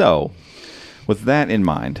 So, with that in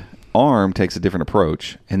mind, ARM takes a different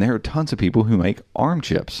approach, and there are tons of people who make ARM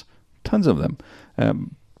chips. Tons of them.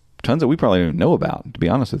 Tons that we probably don't even know about, to be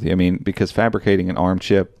honest with you. I mean, because fabricating an ARM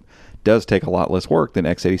chip does take a lot less work than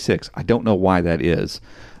x86. I don't know why that is.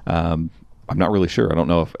 I'm not really sure. I don't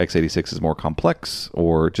know if x86 is more complex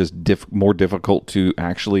or just more difficult to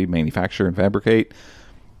actually manufacture and fabricate.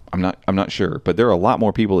 I'm not sure. But there are a lot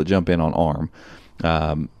more people that jump in on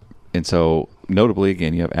ARM. And so, notably,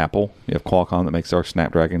 again, you have Apple. You have Qualcomm that makes our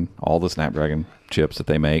Snapdragon, all the Snapdragon chips that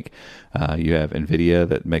they make. You have NVIDIA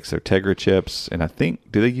that makes their Tegra chips. And I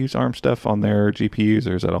think, do they use ARM stuff on their GPUs,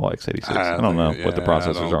 or is that all x86? I don't know what the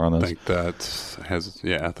processors are on those. I think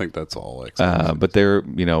that's all x86. But they're,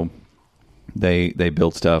 they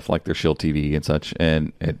build stuff like their Shield TV and such.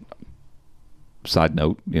 And side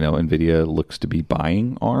note, NVIDIA looks to be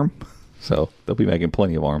buying ARM. So they'll be making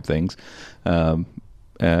plenty of ARM things.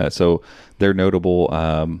 So they're notable.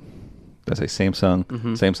 Let's say Samsung.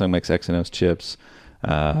 Mm-hmm. Samsung makes Exynos chips.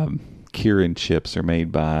 Kirin chips are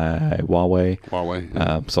made by Huawei.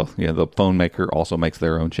 Yeah. The phone maker also makes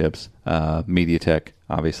their own chips. MediaTek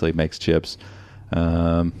obviously makes chips.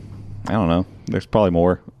 I don't know. There's probably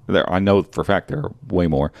more. I know for a fact there are way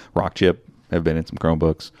more. Rockchip have been in some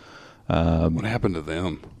Chromebooks. What happened to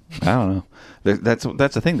them? I don't know. That's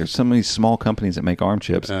the thing. There's so many small companies that make ARM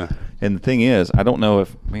chips, and the thing is, I don't know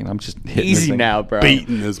if I'm just hitting easy now, bro.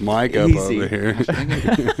 Beating his mic up over here.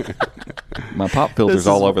 My pop filter's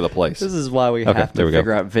all over the place. This is why we have to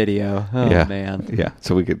figure out video. Oh man, yeah.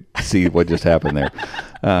 So we could see what just happened there.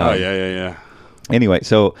 Yeah. Anyway,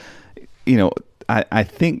 so I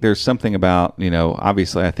think there's something about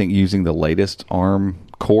obviously I think using the latest ARM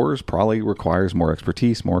cores probably requires more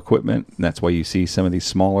expertise, more equipment. And that's why you see some of these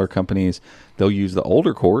smaller companies, they'll use the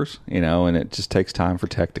older cores, and it just takes time for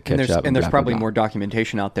tech to catch up. And there's probably more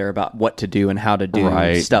documentation out there about what to do and how to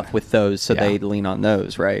do stuff with those, so they lean on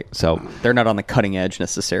those, right? So they're not on the cutting edge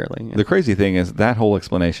necessarily. The crazy thing is that whole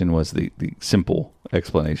explanation was the simple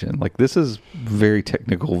explanation. Like, this is very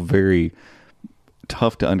technical, very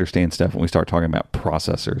tough to understand stuff when we start talking about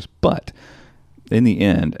processors. But in the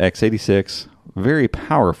end, x86, very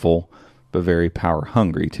powerful, but very power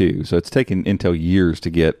hungry too. So it's taken Intel years to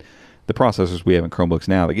get the processors we have in Chromebooks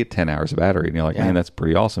now. They get 10 hours of battery, and you're like, man, that's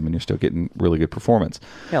pretty awesome, and you're still getting really good performance.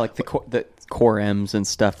 Yeah, like the Core M's and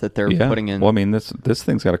stuff that they're putting in. Well, I mean, this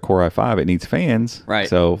thing's got a Core i5. It needs fans, right?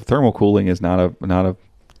 So thermal cooling is not a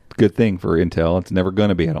good thing for Intel. It's never going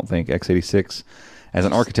to be, I don't think. x86 as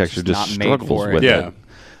an architecture just struggles with it.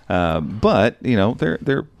 But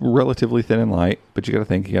they're relatively thin and light. But you got to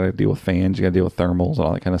think, you got to deal with fans, you got to deal with thermals,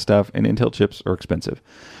 all that kind of stuff. And Intel chips are expensive.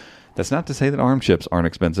 That's not to say that ARM chips aren't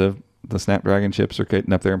expensive. The Snapdragon chips are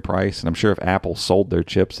getting up there in price, and I'm sure if Apple sold their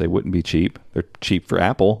chips, they wouldn't be cheap. They're cheap for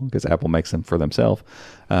Apple because Apple makes them for themselves,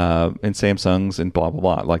 and Samsung's and blah blah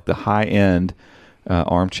blah. Like the high end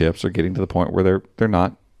ARM chips are getting to the point where they're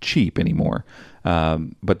not cheap anymore.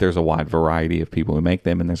 But there's a wide variety of people who make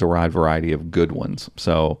them, and there's a wide variety of good ones.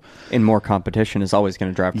 So, and more competition is always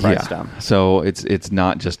going to drive price down. So it's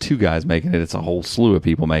not just two guys making it; it's a whole slew of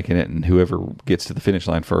people making it, and whoever gets to the finish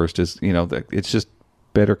line first is, it's just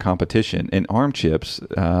better competition. And ARM chips,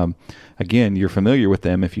 again, you're familiar with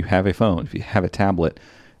them if you have a phone, if you have a tablet.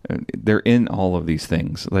 They're in all of these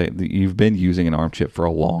things. You've been using an ARM chip for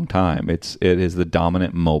a long time. It is the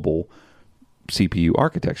dominant mobile CPU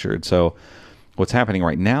architecture. And so what's happening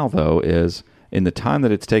right now, though, is in the time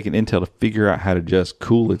that it's taken Intel to figure out how to just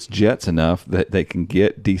cool its jets enough that they can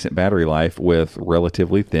get decent battery life with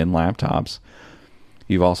relatively thin laptops,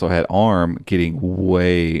 you've also had ARM getting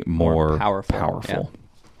way more powerful. Yeah.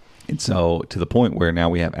 And so to the point where now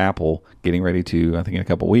we have Apple getting ready to, I think in a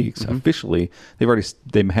couple of weeks, officially,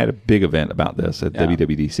 they've had a big event about this at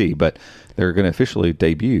WWDC, but they're going to officially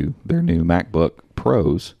debut their new MacBook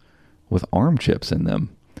Pros with ARM chips in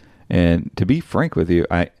them. And to be frank with you,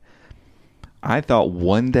 I thought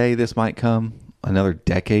one day this might come, another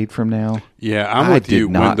decade from now. Yeah, I'm with you.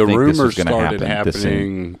 When the rumors started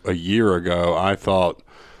happening a year ago,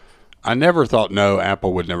 I never thought, no,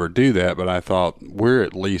 Apple would never do that, but I thought we're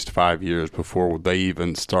at least 5 years before they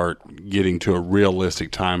even start getting to a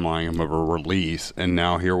realistic timeline of a release, and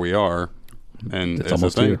now here we are, and it's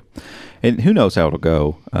almost here. And who knows how it'll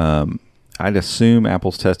go. I'd assume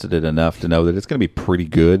Apple's tested it enough to know that it's going to be pretty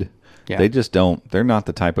good. Yeah. They just don't. They're not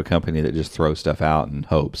the type of company that just throws stuff out and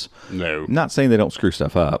hopes. No. I'm not saying they don't screw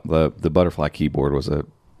stuff up. The butterfly keyboard was a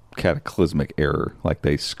cataclysmic error. Like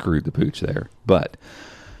they screwed the pooch there. But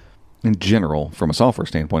in general, from a software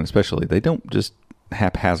standpoint especially, they don't just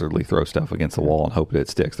haphazardly throw stuff against the wall and hope that it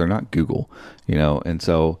sticks. They're not Google, And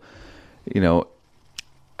so,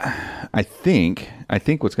 I think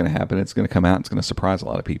what's going to happen, it's going to come out, it's going to surprise a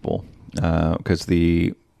lot of people. Because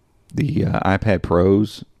the iPad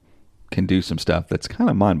Pros can do some stuff that's kind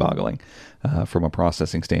of mind-boggling from a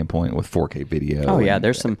processing standpoint with 4K video. Oh yeah,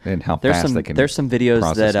 there's some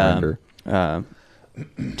videos that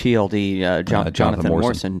TLD Jonathan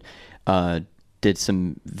Morrison did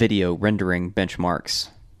some video rendering benchmarks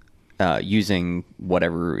using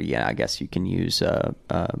whatever. Yeah, I guess you can use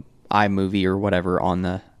iMovie or whatever on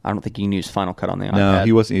the. I don't think you can use Final Cut on the iPad. No,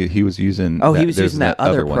 he wasn't. He was using. Oh, he was using that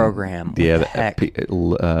other program. Yeah,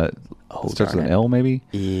 starts with an L, maybe.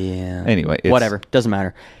 Yeah. Anyway, whatever, doesn't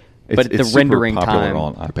matter. But the rendering time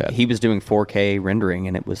on iPad. He was doing 4K rendering,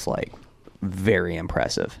 and it was like very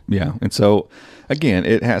impressive. Yeah, and so again,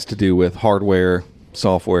 it has to do with hardware,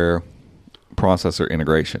 software, processor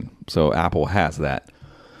integration. So Apple has that,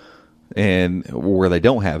 and where they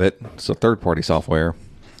don't have it, so third-party software.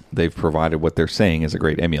 They've provided what they're saying is a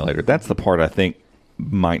great emulator. That's the part I think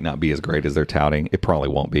might not be as great as they're touting. It probably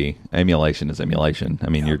won't be. Emulation is emulation. I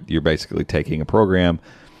mean, you're basically taking a program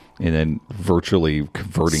and then virtually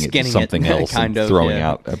converting it to something else and throwing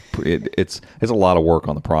out. It's a lot of work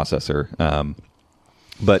on the processor.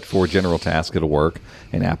 But for general tasks, it'll work.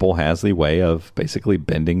 And Apple has the way of basically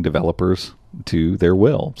bending developers to their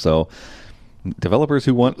will. So developers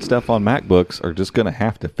who want stuff on MacBooks are just going to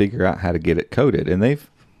have to figure out how to get it coded. And they've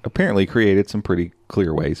apparently created some pretty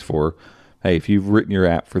clear ways for, hey, if you've written your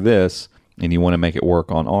app for this and you want to make it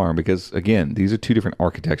work on ARM, because again, these are two different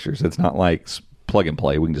architectures. It's not like plug and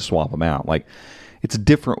play. We can just swap them out. Like, it's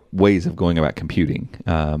different ways of going about computing.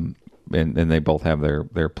 And they both have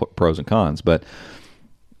their pros and cons, but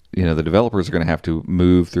the developers are going to have to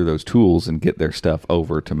move through those tools and get their stuff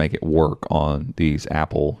over to make it work on these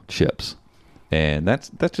Apple chips. And that's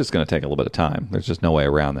just going to take a little bit of time. There's just no way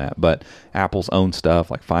around that. But Apple's own stuff,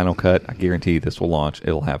 like Final Cut, I guarantee this will launch.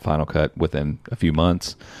 It'll have Final Cut within a few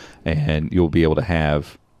months, and you'll be able to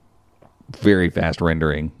have very fast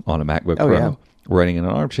rendering on a MacBook Pro running in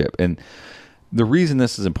an ARM chip. And the reason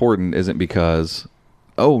this is important isn't because,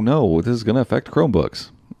 oh, no, this is going to affect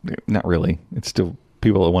Chromebooks. Not really. It's still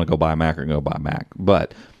people that want to go buy a Mac are going to go buy a Mac.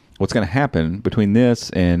 But what's going to happen between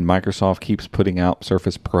this and Microsoft keeps putting out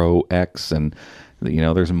Surface Pro X, and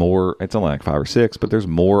there's more. It's only like 5 or 6, but there's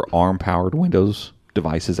more ARM-powered Windows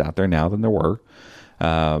devices out there now than there were.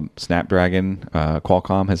 Snapdragon,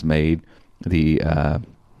 Qualcomm has made the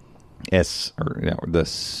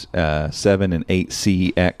 7 and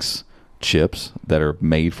 8CX chips that are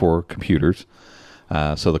made for computers.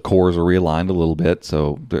 So the cores are realigned a little bit.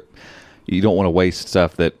 So you don't want to waste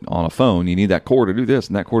stuff that on a phone, you need that core to do this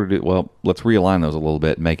and that core to do. Well, let's realign those a little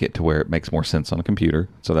bit, make it to where it makes more sense on a computer.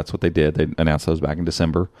 So that's what they did. They announced those back in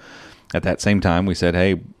December. At that same time, we said,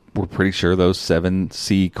 hey, we're pretty sure those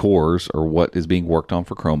 7C cores are what is being worked on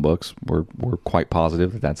for Chromebooks. We're quite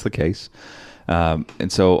positive that that's the case.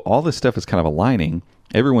 And so all this stuff is kind of aligning.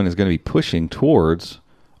 Everyone is going to be pushing towards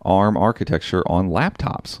ARM architecture on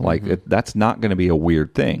laptops. Like that's not going to be a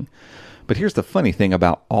weird thing. But here's the funny thing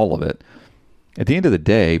about all of it. At the end of the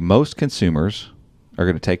day, most consumers are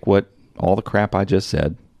going to take all the crap I just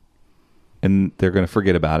said, and they're going to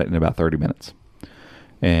forget about it in about 30 minutes.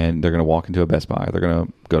 And they're going to walk into a Best Buy, or they're going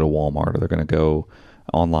to go to Walmart, or they're going to go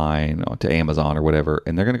online or to Amazon or whatever,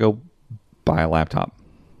 and they're going to go buy a laptop,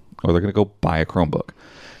 or they're going to go buy a Chromebook.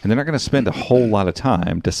 And they're not going to spend a whole lot of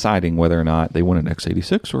time deciding whether or not they want an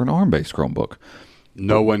x86 or an ARM-based Chromebook.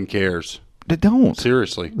 No one cares. They don't.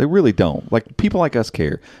 Seriously. They really don't. Like, people like us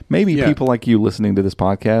care. Maybe people like you listening to this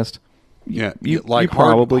podcast, you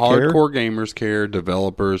probably care. Hardcore gamers care,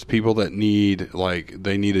 developers, people that need,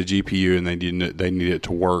 they need a GPU and they need it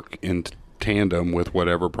to work in tandem with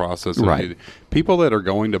whatever processor. Right. People that are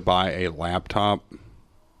going to buy a laptop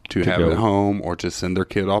to have at home or to send their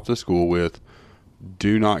kid off to school with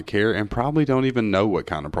do not care and probably don't even know what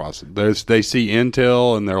kind of processor. They see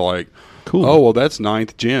Intel and they're like, cool. Oh, well, that's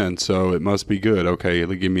 9th gen, so it must be good. Okay,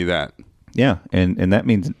 give me that. Yeah, and that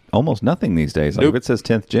means almost nothing these days. Like if it says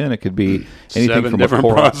 10th gen, it could be anything from a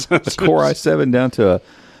Core i7 down to a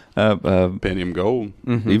Pentium Gold.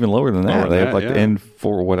 Even lower than that. They have the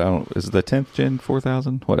N4, is the 10th gen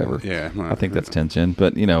 4000? Whatever. I think that's 10th gen.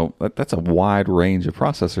 But, that's a wide range of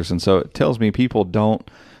processors. And so it tells me people don't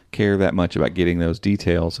care that much about getting those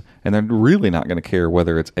details. And they're really not going to care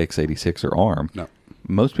whether it's x86 or ARM. No.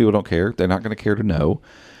 Most people don't care. They're not going to care to know.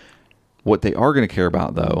 What they are going to care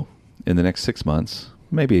about, though, in the next 6 months,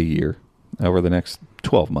 maybe a year, over the next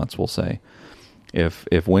 12 months, we'll say,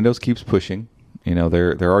 if Windows keeps pushing,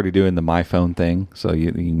 they're already doing the My Phone thing, so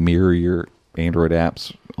you mirror your Android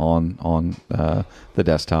apps on the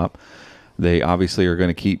desktop. They obviously are going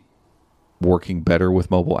to keep working better with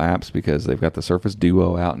mobile apps because they've got the Surface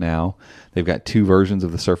Duo out now. They've got 2 versions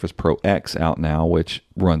of the Surface Pro X out now, which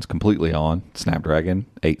runs completely on Snapdragon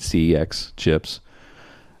 8CX chips.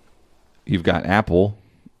 You've got Apple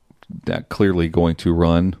that clearly going to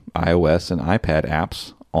run iOS and iPad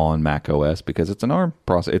apps on Mac OS because it's an ARM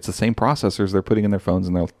processor. It's the same processors they're putting in their phones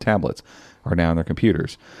and their tablets are now in their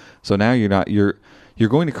computers. So now you're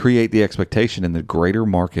going to create the expectation in the greater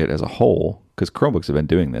market as a whole, because Chromebooks have been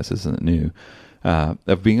doing this, isn't new,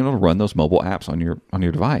 of being able to run those mobile apps on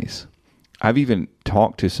your device. I've even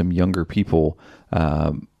talked to some younger people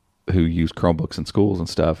who use Chromebooks in schools and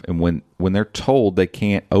stuff, and when they're told they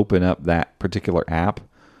can't open up that particular app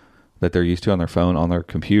that they're used to on their phone, on their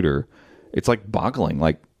computer, it's like boggling.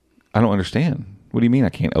 Like, I don't understand. What do you mean I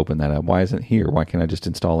can't open that up? Why isn't it here? Why can't I just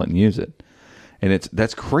install it and use it? And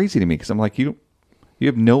that's crazy to me because I'm like, you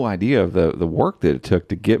have no idea of the work that it took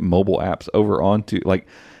to get mobile apps over onto,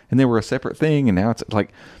 and they were a separate thing, and now it's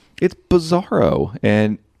it's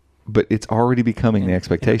bizarro, but it's already becoming the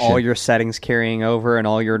expectation. All your settings carrying over and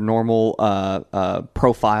all your normal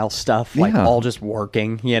profile stuff, all just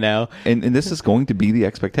working, And this is going to be the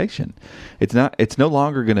expectation. It's no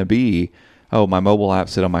longer going to be, oh, my mobile apps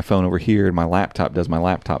sit on my phone over here and my laptop does my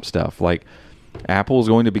laptop stuff. Like, Apple is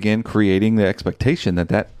going to begin creating the expectation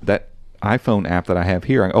that iPhone app that I have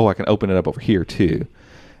here, I can open it up over here too.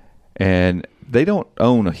 And they don't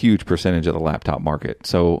own a huge percentage of the laptop market.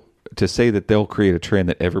 So to say that they'll create a trend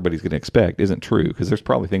that everybody's going to expect isn't true, because there's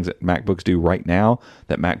probably things that MacBooks do right now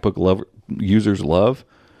that MacBook users love.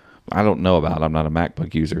 I don't know about. I'm not a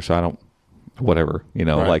MacBook user, so I don't, whatever,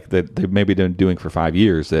 right. That they've maybe been doing for 5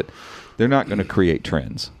 years, that they're not going to create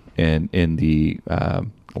trends in the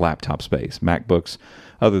laptop space. MacBooks,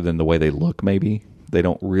 other than the way they look, maybe, they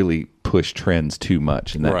don't really push trends too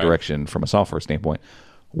much in that direction from a software standpoint.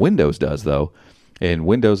 Windows does, though. And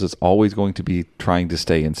Windows is always going to be trying to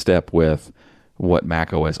stay in step with what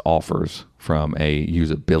Mac OS offers from a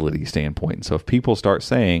usability standpoint. And so if people start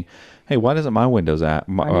saying, hey, why doesn't my Windows app,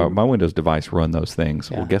 my Windows device run those things?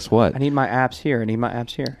 Yeah. Well, guess what? I need my apps here. I need my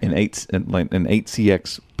apps here. An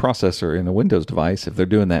 8CX processor in a Windows device, if they're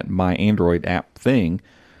doing that My Android app thing,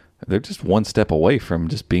 they're just one step away from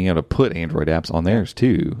just being able to put Android apps on theirs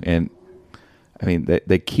too. And I mean,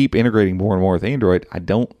 they keep integrating more and more with Android. I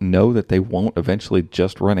don't know that they won't eventually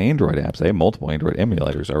just run Android apps. They have multiple Android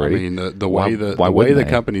emulators already. I mean, the way the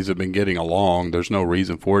companies have been getting along, there's no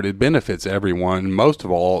reason for it. It benefits everyone. Most of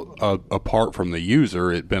all, apart from the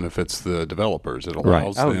user, it benefits the developers. It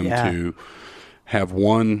allows them to have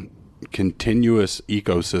one continuous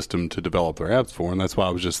ecosystem to develop their apps for. And that's why I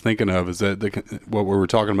was just thinking of is that what we were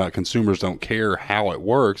talking about, consumers don't care how it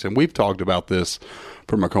works. And we've talked about this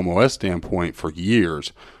from a Chrome OS standpoint for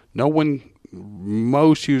years.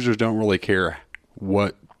 Most users don't really care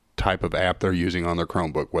what type of app they're using on their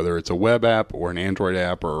Chromebook, whether it's a web app or an Android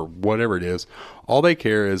app or whatever it is. All they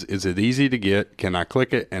care is it easy to get? Can I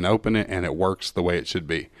click it and open it and it works the way it should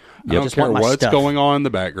be? I don't care what's going on in the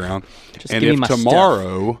background. And if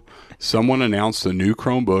tomorrow someone announced a new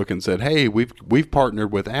Chromebook and said, hey, we've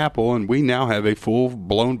partnered with Apple and we now have a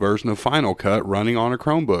full-blown version of Final Cut running on a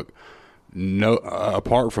Chromebook. No,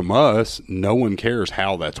 apart from us, no one cares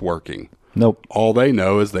how that's working. Nope. All they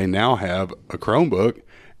know is they now have a Chromebook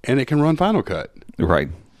and it can run Final Cut. Right.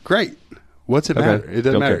 Great. What's it matter? It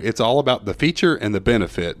doesn't matter. It's all about the feature and the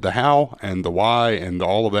benefit. The how and the why and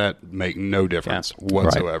all of that make no difference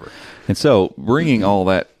whatsoever. Right. And so bringing all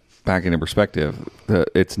that back into perspective,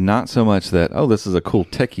 it's not so much that, this is a cool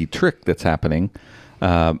techie trick that's happening.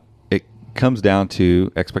 It comes down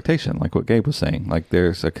to expectation, like what Gabe was saying. Like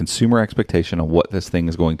there's a consumer expectation on what this thing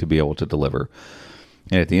is going to be able to deliver.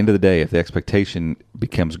 And at the end of the day, if the expectation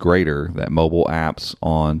becomes greater that mobile apps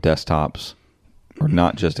on desktops are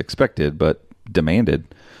not just expected, but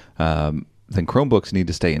demanded, then Chromebooks need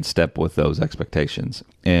to stay in step with those expectations.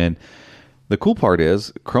 And the cool part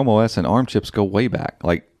is Chrome OS and ARM chips go way back.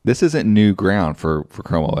 Like this isn't new ground for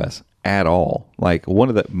Chrome OS at all. Like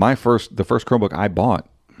the first Chromebook I bought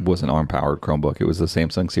was an ARM powered Chromebook. It was the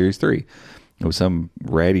Samsung Series 3. It was some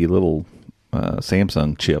ratty little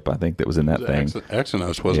Samsung chip, I think, that was in that thing.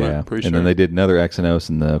 Exynos, wasn't it? Pretty and then they did another Exynos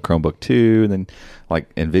in the Chromebook 2. And then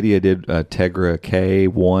like NVIDIA did Tegra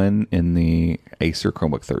K1 in the Acer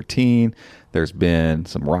Chromebook 13. There's been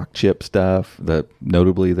some Rock chip stuff,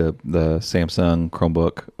 notably the Samsung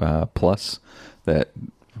Chromebook Plus that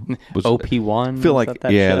was OP1. I feel like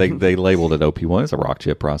they labeled it OP1 as a Rock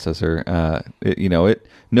chip processor. It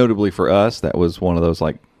notably for us, that was one of those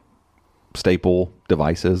like staple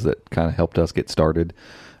devices that kind of helped us get started.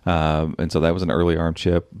 And so that was an early ARM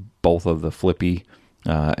chip. Both of the Flippy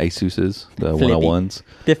Asuses, the 101s.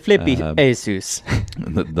 The Flippy Asus.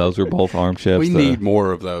 Those were both ARM chips. We need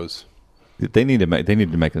more of those. They need to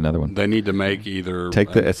make another one. They need to make either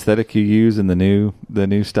take the aesthetic you use in the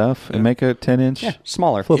new stuff and make a 10-inch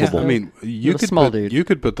smaller flippable. Yeah, I mean, you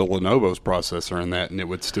could put the Lenovo's processor in that and it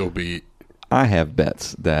would still be. I have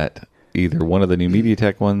bets that either one of the new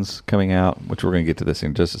MediaTek ones coming out, which we're going to get to this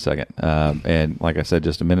in just a second, and like I said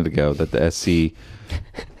just a minute ago, that the SC.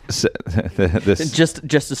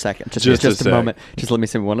 Just a second, just a moment. Just let me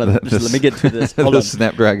say one other. Let me get to this. Hold on.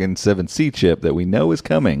 Snapdragon 7C chip that we know is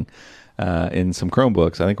coming in some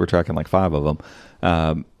Chromebooks. I think we're tracking like 5 of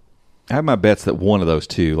them. I have my bets that one of those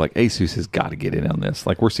two, like Asus, has got to get in on this.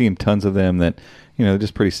 Like we're seeing tons of them that, they're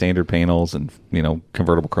just pretty standard panels and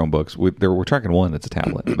convertible Chromebooks. We're tracking one that's a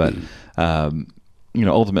tablet, but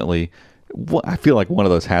ultimately, I feel like one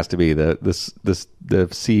of those has to be the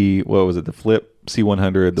Flip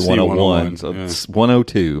C100, the 101, so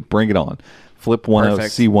 102. Bring it on, Flip 10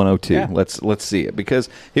 C102. Yeah. Let's see it, because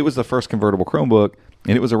it was the first convertible Chromebook,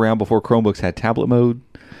 and it was around before Chromebooks had tablet mode.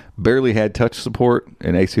 Barely had touch support,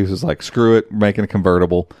 and Asus was like, screw it, we're making a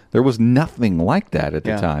convertible. There was nothing like that at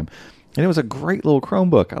the time. And it was a great little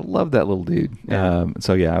Chromebook. I love that little dude. Yeah.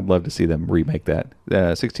 I'd love to see them remake that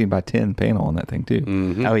 16 by 10 panel on that thing too.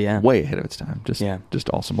 Mm-hmm. Oh yeah, way ahead of its time. Just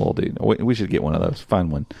awesome little dude. We should get one of those.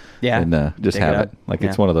 Find one. Yeah, and just have it. Like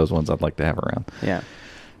it's one of those ones I'd like to have around. Yeah.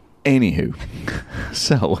 Anywho,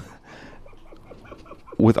 so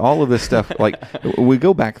with all of this stuff, like we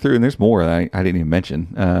go back through, and there's more I didn't even mention.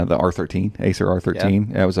 The R13, Acer R13.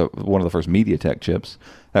 Yeah. That was one of the first MediaTek chips.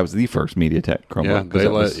 That was the first MediaTek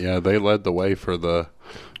Chromebook. They led the way for the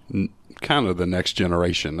kind of the next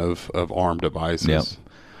generation of ARM devices. Yep.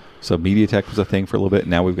 So MediaTek was a thing for a little bit.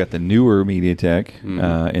 Now we've got the newer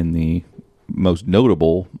MediaTek in the most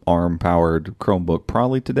notable ARM-powered Chromebook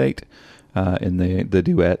probably to date in the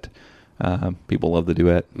Duet. People love the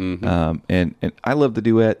Duet. Mm-hmm. And I love the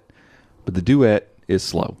Duet, but the Duet is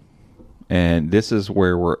slow. And this is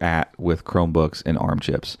where we're at with Chromebooks and ARM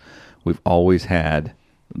chips. We've always had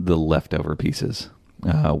the leftover pieces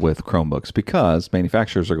with Chromebooks because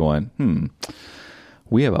manufacturers are going,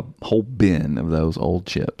 we have a whole bin of those old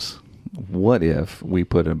chips. what if we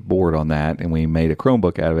put a board on that and we made a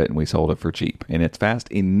Chromebook out of it and we sold it for cheap? And it's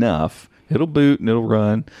fast enough. It'll boot and it'll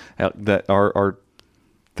run. That our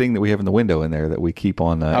thing that we have in the window in there that we keep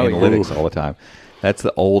on analytics all the time. That's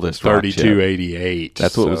the oldest 3288.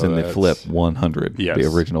 That's what was in the Flip 100, the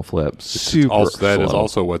original Flip. Super also, that slow. is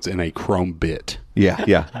also what's in a Chrome bit.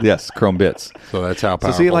 Yes, Chrome bits. So that's how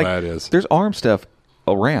powerful that is. There's ARM stuff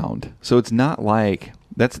around, so it's not like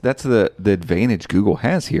that's the advantage Google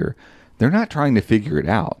has here. They're not trying to figure it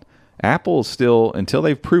out. Apple is still, until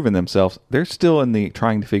they've proven themselves, they're still in the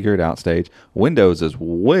trying to figure it out stage. Windows is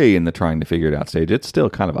way in the trying to figure it out stage. It's still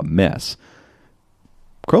kind of a mess.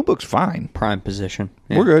 Chromebook's fine. Prime position.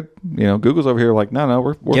 Yeah. We're good. Google's over here like, no,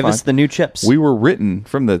 we're Give fine. us the new chips. We were written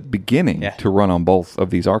from the beginning to run on both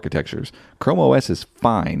of these architectures. Chrome OS is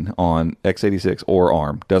fine on x86 or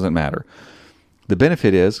ARM. Doesn't matter. The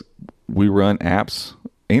benefit is we run apps,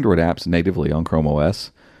 Android apps, natively on Chrome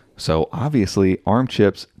OS. So obviously, ARM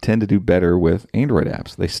chips tend to do better with Android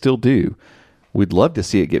apps. They still do. We'd love to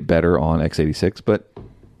see it get better on x86, but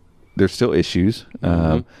there's still issues.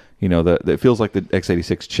 It feels like the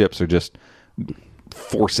x86 chips are just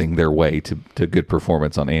forcing their way to good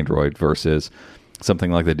performance on Android versus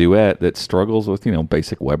something like the Duet that struggles with,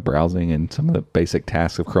 basic web browsing and some of the basic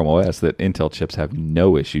tasks of Chrome OS that Intel chips have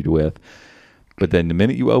no issue with. But then the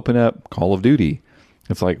minute you open up Call of Duty,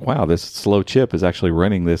 it's like, wow, this slow chip is actually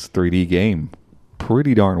running this 3D game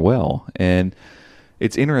pretty darn well. And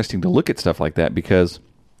it's interesting to look at stuff like that because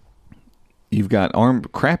you've got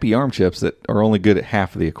crappy ARM chips that are only good at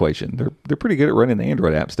half of the equation. They're pretty good at running the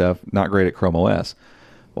Android app stuff, not great at Chrome OS.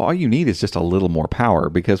 Well, all you need is just a little more power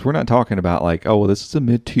because we're not talking about like, oh, well, this is a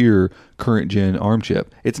mid-tier current-gen ARM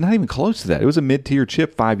chip. It's not even close to that. It was a mid-tier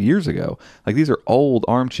chip 5 years ago. Like, these are old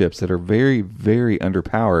ARM chips that are very, very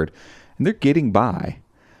underpowered, and they're getting by.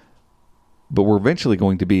 But we're eventually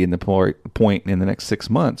going to be in the point in the next 6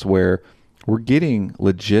 months where we're getting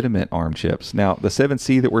legitimate ARM chips. Now, the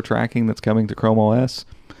 7C that we're tracking that's coming to Chrome OS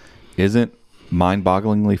isn't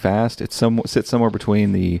mind-bogglingly fast. It sits somewhere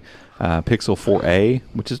between the Pixel 4a,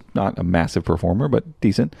 which is not a massive performer, but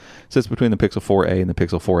decent. It sits between the Pixel 4a and the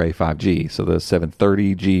Pixel 4a 5G. So the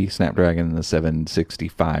 730G Snapdragon and the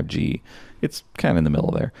 765G. It's kind of in the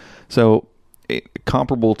middle there. So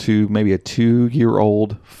comparable to maybe a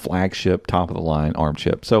 2-year-old flagship top-of-the-line ARM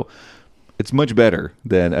chip. So it's much better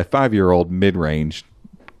than a 5-year-old mid-range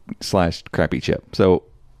 / crappy chip. So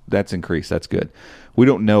that's increased. That's good. We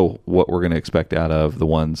don't know what we're going to expect out of the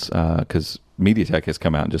ones because MediaTek has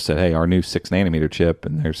come out and just said, hey, our new 6-nanometer chip,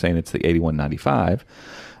 and they're saying it's the 8195,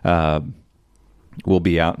 will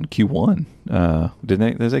be out in Q1.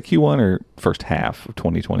 Didn't they? Is that Q1 or first half of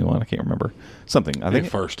 2021? I can't remember. Something. I think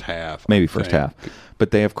first half. Maybe first half.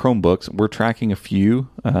 But they have Chromebooks. We're tracking a few,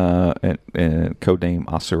 codename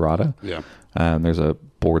Asurata. Yeah. There's a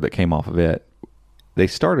board that came off of it. They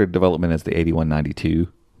started development as the 8192,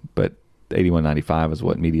 but the 8195 is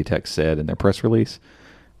what MediaTek said in their press release.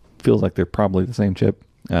 Feels like they're probably the same chip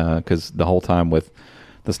because the whole time with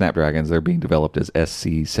the Snapdragons, they're being developed as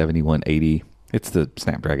SC7180. It's the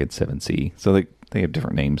Snapdragon 7C. So they have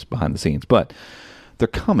different names behind the scenes, but they're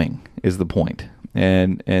coming is the point.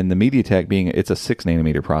 And the MediaTek it's a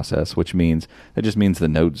 6-nanometer process, which means that just means the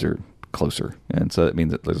nodes are closer. And so it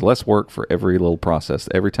means that there's less work for every little process.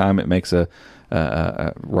 Every time it makes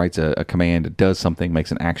writes a command, it does something,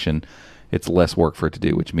 makes an action, it's less work for it to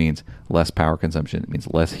do, which means less power consumption. It means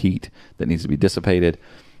less heat that needs to be dissipated.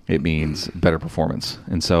 It means better performance.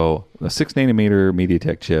 And so a 6-nanometer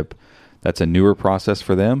MediaTek chip, that's a newer process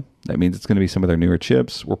for them. That means it's going to be some of their newer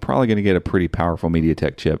chips. We're probably going to get a pretty powerful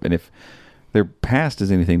MediaTek chip. And if their past is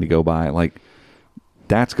anything to go by, like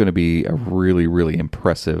that's going to be a really, really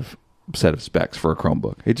impressive set of specs for a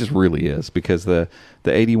Chromebook. It just really is because the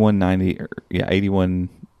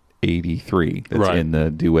 8183 that's in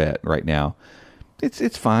the Duet right now,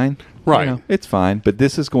 it's fine. Right. It's fine. But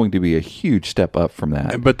this is going to be a huge step up from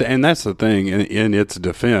that. And that's the thing. In its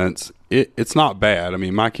defense, it's not bad. I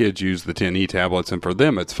mean, my kids use the 10e tablets, and for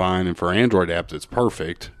them it's fine, and for Android apps it's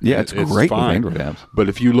perfect. Yeah, it's great fine with Android apps. But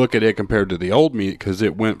if you look at it compared to the old because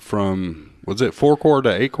it went from, was it 4-core to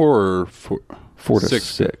 8-core or 4 to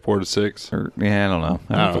 6? 4 to 6? I don't know.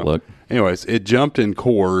 I have to look. Anyways, it jumped in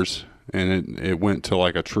cores. And it went to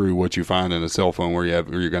like a true what you find in a cell phone where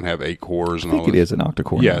you're going to have 8 cores. And I think it is an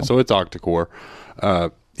octa-core. Yeah, now. so it's octa-core.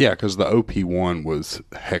 Because the OP1 was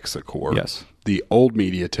hexa-core. Yes. The old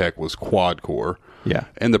MediaTek was quad-core. Yeah.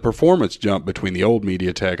 And the performance jump between the old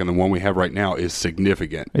MediaTek and the one we have right now is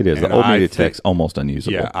significant. It is. And the old MediaTek's almost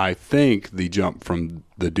unusable. Yeah, I think the jump from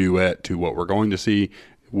the Duet to what we're going to see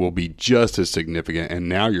will be just as significant. And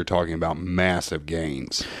now you're talking about massive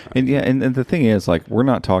gains. And and the thing is, like, we're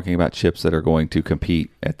not talking about chips that are going to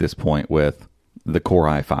compete at this point with the Core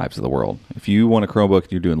i5s of the world. If you want a Chromebook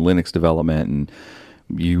and you're doing Linux development and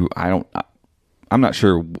I'm not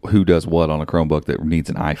sure who does what on a Chromebook that needs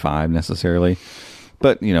an i5 necessarily,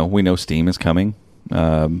 but we know Steam is coming,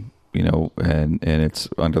 and it's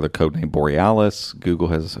under the codename Borealis. Google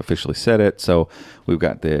has officially said it. So we've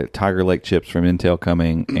got the Tiger Lake chips from Intel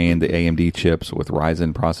coming and the AMD chips with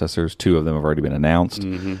Ryzen processors. 2 of them have already been announced,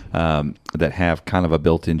 that have kind of a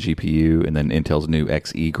built-in GPU, and then Intel's new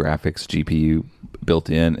Xe graphics GPU built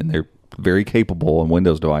in, and they're very capable on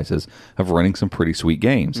Windows devices of running some pretty sweet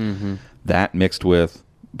games. That mixed with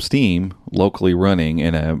Steam locally running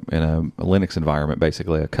in a Linux environment,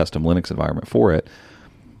 basically a custom Linux environment for it,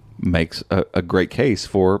 makes a great case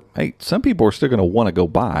for, hey, some people are still going to want to go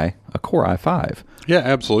buy a Core i5. Yeah,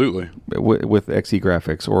 absolutely. With Xe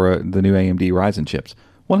graphics or the new AMD Ryzen chips.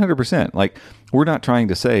 100%. Like, we're not trying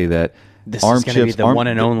to say that this ARM is going to be the one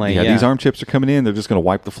and only. Yeah, these ARM chips are coming in. They're just going to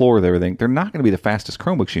wipe the floor with everything. They're not going to be the fastest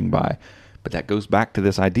Chromebooks you can buy. But that goes back to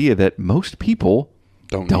this idea that most people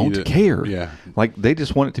don't care. Yeah. Like, they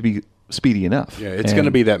just want it to be speedy enough. Yeah, it's going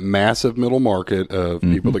to be that massive middle market of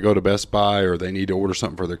people that go to Best Buy, or they need to order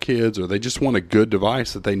something for their kids, or they just want a good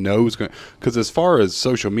device that they know is going to... Because as far as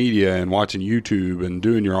social media and watching YouTube and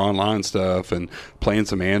doing your online stuff and playing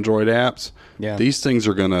some Android apps, these things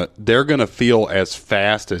are they're going to feel as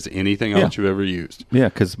fast as anything else you've ever used. Yeah,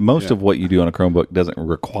 because most of what you do on a Chromebook doesn't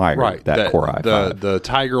require that Core i5. The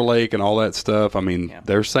Tiger Lake and all that stuff, I mean,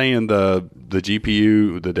 they're saying the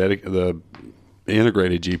GPU, the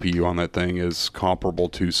integrated GPU on that thing is comparable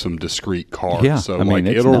to some discrete cards. Yeah, so I mean,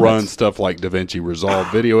 it'll nuts. run stuff like DaVinci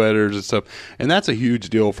Resolve video editors and stuff. And that's a huge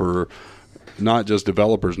deal for not just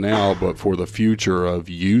developers now, but for the future of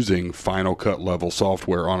using Final Cut level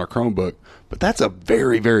software on a Chromebook. But that's a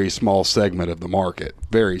very, very small segment of the market.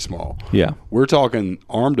 Very small. Yeah. We're talking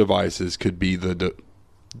ARM devices could be the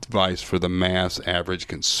device for the mass average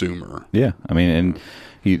consumer. Yeah. I mean, and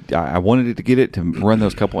I wanted it to get it to run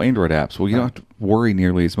those couple Android apps. Well, you don't have to worry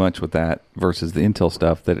nearly as much with that versus the Intel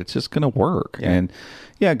stuff, that it's just going to work. Yeah.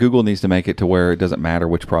 And Google needs to make it to where it doesn't matter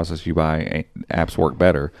which processor you buy, apps work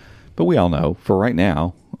better. But we all know for right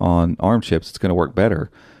now on ARM chips, it's going to work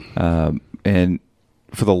better. And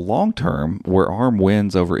for the long term, where ARM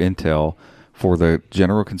wins over Intel for the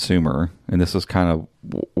general consumer, and this is kind of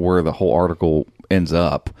where the whole article ends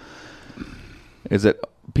up, is that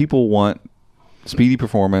people want speedy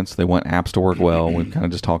performance. They want apps to work well. We've kind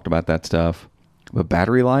of just talked about that stuff. But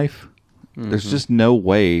battery life, there's just no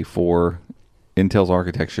way for Intel's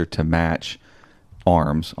architecture to match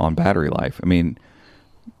ARM's on battery life. I mean,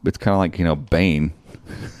 it's kind of like, Bane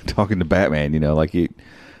talking to Batman, like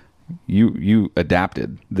you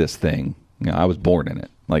adapted this thing. I was born in it.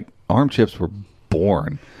 Like, ARM chips were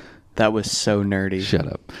born. That was so nerdy. Shut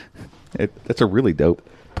up. That's a really dope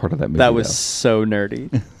part of that movie. That was so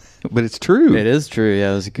nerdy. But it's true. It is true.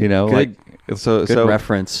 Yeah, it was good, good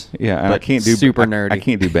reference. Yeah, and I can't do super nerdy. I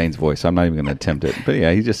can't do Bane's voice. So I'm not even going to attempt it. But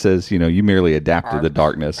yeah, he just says, you merely adapted the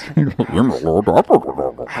darkness. Wow.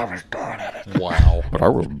 But I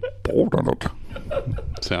was born in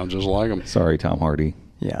it. Sounds just like him. Sorry, Tom Hardy.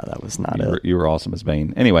 Yeah, that was not it. You were awesome as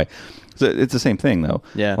Bane. Anyway, so it's the same thing though.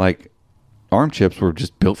 Yeah. Like, ARM chips were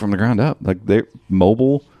just built from the ground up. Like, they're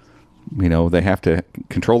mobile. They have to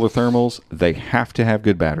control their thermals. They have to have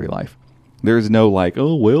good battery life. There's no like,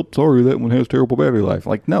 oh, well, sorry, that one has terrible battery life.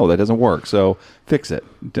 Like, no, that doesn't work. So fix it.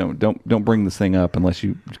 Don't bring this thing up unless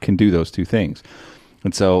you can do those two things.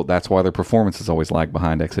 And so that's why their performance is always lag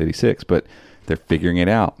behind x86, but they're figuring it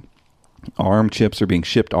out. ARM chips are being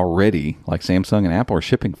shipped already, like Samsung and Apple are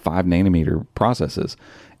shipping 5 nanometer processes.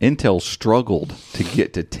 Intel struggled to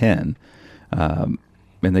get to 10.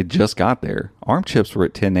 And they just got there. ARM chips were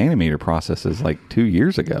at 10 nanometer processes like 2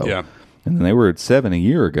 years ago. Yeah. And then they were at 7 a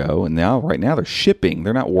year ago. And right now they're shipping.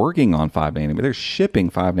 They're not working on 5 nanometer. They're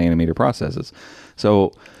shipping 5 nanometer processes.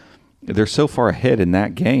 So they're so far ahead in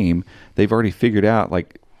that game. They've already figured out,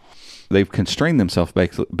 like, they've constrained themselves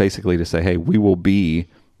basically to say, hey, we will be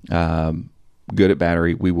good at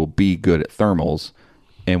battery. We will be good at thermals.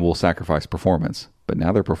 And we'll sacrifice performance. But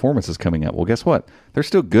now their performance is coming up. Well, guess what? They're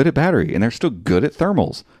still good at battery, and they're still good at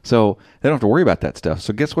thermals. So they don't have to worry about that stuff.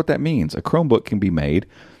 So guess what that means? A Chromebook can be made,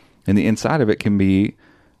 and the inside of it can be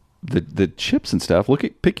the chips and stuff.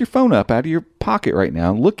 Pick your phone up out of your pocket right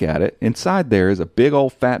now and look at it. Inside there is a big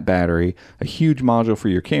old fat battery, a huge module for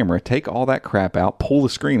your camera. Take all that crap out, pull the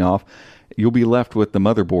screen off. You'll be left with the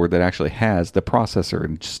motherboard that actually has the processor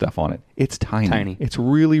and stuff on it. It's tiny. It's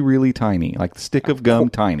really, really tiny, like the stick of gum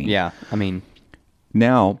tiny. Yeah, I mean...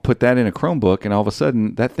 Now put that in a Chromebook, and all of a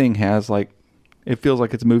sudden that thing has it feels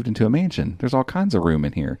like it's moved into a mansion. There's all kinds of room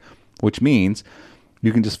in here, which means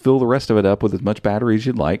you can just fill the rest of it up with as much battery as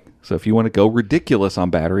you'd like. So if you want to go ridiculous on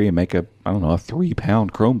battery and make a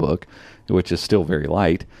 3-pound Chromebook, which is still very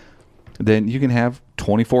light, then you can have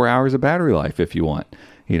 24 hours of battery life if you want.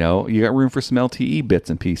 You got room for some LTE bits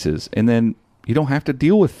and pieces. And then you don't have to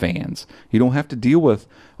deal with fans. You don't have to deal with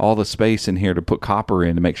all the space in here to put copper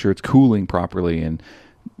in to make sure it's cooling properly. And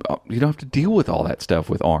you don't have to deal with all that stuff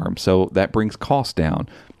with ARM. So that brings costs down.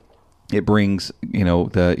 It brings, you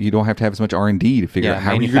don't have to have as much R&D to figure out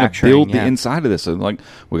how you're going to build the inside of this. So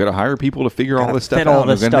we got to hire people to figure all this stuff out.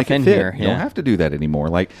 We're going to make it fit. Here, You don't have to do that anymore.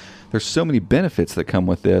 There's so many benefits that come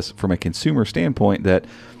with this from a consumer standpoint that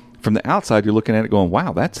from the outside, you're looking at it going,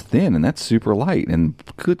 wow, that's thin and that's super light. And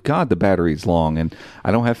good God, the battery's long. And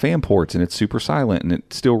I don't have fan ports and it's super silent and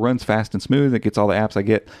it still runs fast and smooth. It gets all the apps I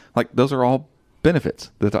get. Those are all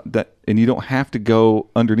benefits. And you don't have to go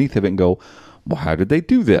underneath of it and go, well, how did they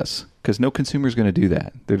do this? Because no consumer is going to do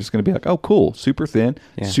that. They're just going to be like, oh, cool, super thin,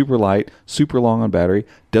 super light, super long on battery,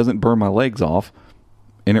 doesn't burn my legs off,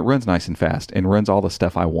 and it runs nice and fast and runs all the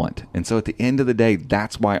stuff I want. And so at the end of the day,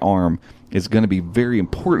 that's why ARM is going to be very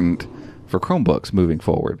important for Chromebooks moving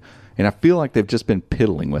forward. And I feel like they've just been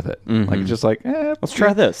piddling with it. Mm-hmm. Let's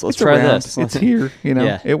try this. Let's try this. It's here.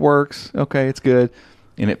 It works. Okay, it's good.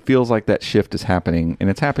 And it feels like that shift is happening. And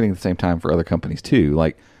it's happening at the same time for other companies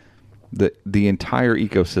too. The entire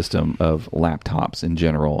ecosystem of laptops in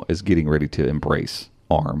general is getting ready to embrace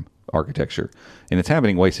ARM architecture. And it's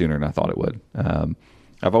happening way sooner than I thought it would.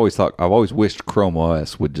 I've always wished Chrome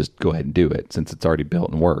OS would just go ahead and do it since it's already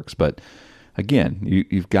built and works. But again,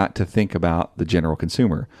 you've got to think about the general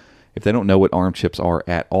consumer. If they don't know what ARM chips are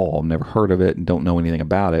at all, never heard of it, and don't know anything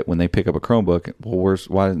about it, when they pick up a Chromebook, well,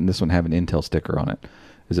 why doesn't this one have an Intel sticker on it?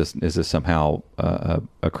 Is this somehow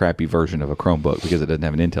a crappy version of a Chromebook because it doesn't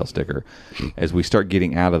have an Intel sticker? As we start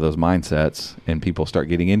getting out of those mindsets and people start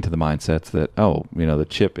getting into the mindsets that, the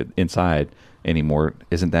chip inside anymore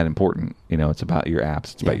isn't that important. It's about your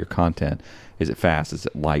apps. It's about your content. Is it fast? Is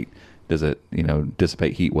it light? Does it,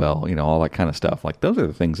 dissipate heat well? All that kind of stuff. Those are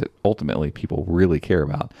the things that ultimately people really care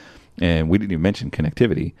about. And we didn't even mention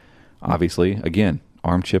connectivity. Obviously, again,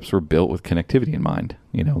 ARM chips were built with connectivity in mind.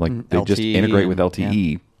 They LTE, just integrate with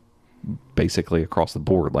LTE basically across the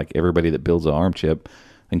board. Everybody that builds an ARM chip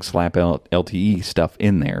can slap LTE stuff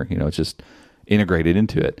in there. It's just integrated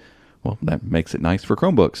into it. Well, that makes it nice for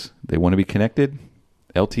Chromebooks. They want to be connected.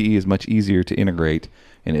 LTE is much easier to integrate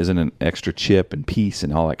and isn't an extra chip and piece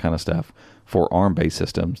and all that kind of stuff for ARM-based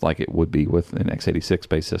systems like it would be with an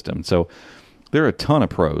x86-based system. So there are a ton of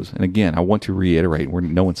pros. And again, I want to reiterate,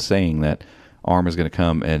 no one's saying that ARM is going to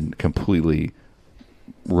come and completely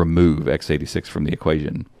remove x86 from the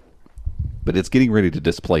equation. But it's getting ready to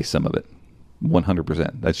displace some of it.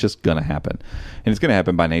 100%. That's just going to happen. And it's going to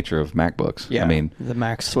happen by nature of MacBooks. Yeah, the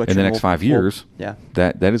Mac switch. In the next 5 years,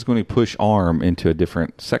 that is going to push ARM into a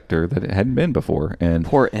different sector that it hadn't been before. And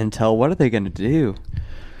poor Intel, what are they going to do?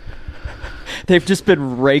 They've just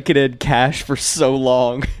been raking in cash for so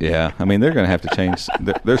long. Yeah, they're going to have to change.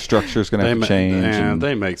 Their structure is going to have to change. And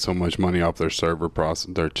they make so much money off their server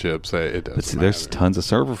process, their chips. It doesn't matter. There's tons of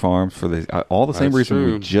server farms for all the same reason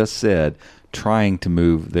we just said, trying to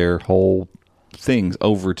move their whole things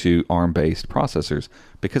over to ARM-based processors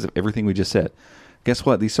because of everything we just said. Guess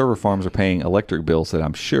what? These server farms are paying electric bills that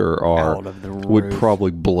I'm sure would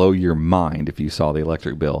probably blow your mind if you saw the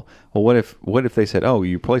electric bill. Well, what if they said, oh,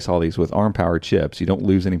 you replace all these with ARM-powered chips, you don't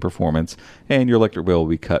lose any performance, and your electric bill will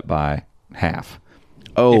be cut by half.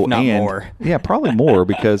 Oh, if not more. Yeah, probably more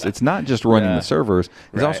because it's not just running the servers,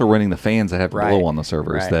 it's also running the fans that have to blow on the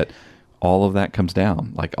servers. That all of that comes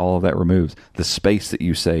down, all of that removes the space that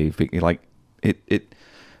you save.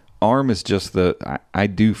 ARM is just I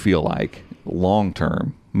do feel like long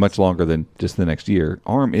term, much longer than just the next year,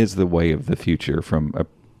 ARM is the way of the future from a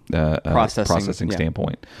processing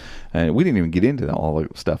standpoint. And we didn't even get into all the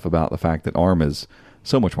stuff about the fact that ARM is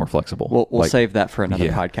so much more flexible. We'll save that for another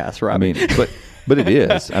podcast, right? But it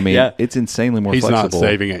is. It's insanely more flexible. He's not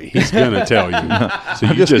saving it. He's going to tell you. So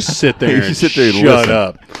you just sit there and shut listen.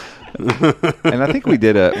 Up. And I think we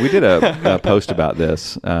did a post about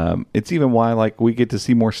this. It's even why we get to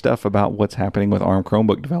see more stuff about what's happening with ARM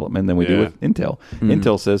Chromebook development than we do with Intel. Mm-hmm.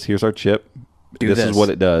 Intel says, here's our chip. This is what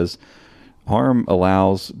it does. ARM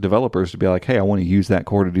allows developers to be like, hey, I want to use that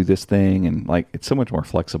core to do this thing. And it's so much more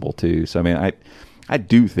flexible too. So I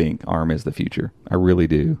do think ARM is the future. I really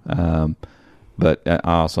do. But I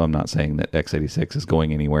also am not saying that x86 is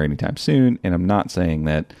going anywhere anytime soon. And I'm not saying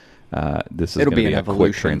that This is It'll going to be be an a quick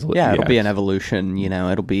evolution. translation. Yeah, it'll be an evolution.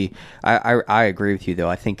 It'll be. I agree with you though.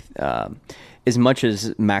 I think as much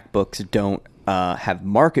as MacBooks don't have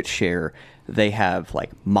market share, they have like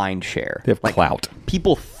mind share. They have like, clout.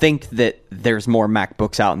 People think that there's more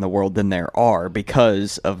MacBooks out in the world than there are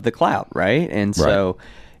because of the clout, right? And so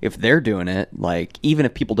if they're doing it, like even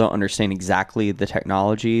if people don't understand exactly the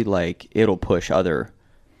technology, like it'll push other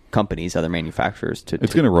companies, other manufacturers to.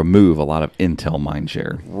 It's going to remove a lot of Intel mind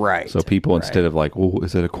share. Right. So people instead of like, well,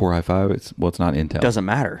 is it a Core i5? It's not Intel. Doesn't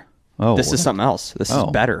matter. Oh, this is something else. This is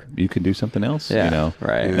better. You can do something else. Yeah,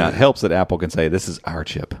 right. Now, it helps that Apple can say this is our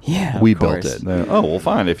chip. Yeah, we of built course. it. Oh, well,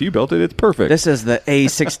 fine. If you built it, it's perfect. This is the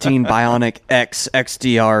A16 Bionic X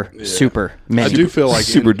XDR Super Mini. I do feel like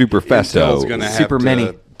super duper festo. Intel's going to have Super to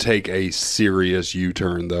mini. take a serious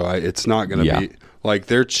U-turn, though. It's not going to be like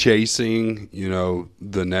they're chasing,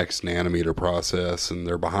 the next nanometer process, and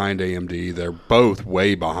they're behind AMD. They're both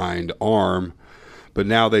way behind ARM. But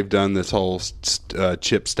now they've done this whole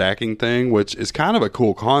chip stacking thing, which is kind of a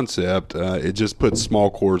cool concept. It just puts small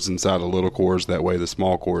cores inside of little cores. That way the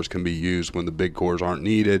small cores can be used when the big cores aren't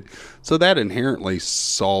needed. So that inherently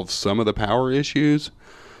solves some of the power issues.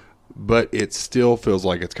 But it still feels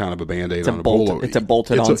like it's kind of a Band-Aid on a bullet. It's a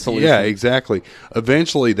bolted-on solution. Yeah, exactly.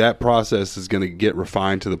 Eventually, that process is going to get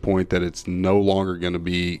refined to the point that it's no longer going to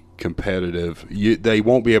be competitive. They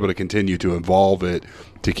won't be able to continue to evolve it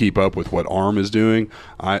to keep up with what ARM is doing.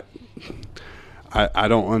 I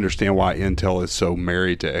don't understand why Intel is so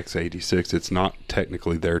married to x86. It's not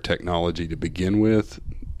technically their technology to begin with.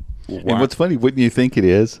 And what's funny, wouldn't you think it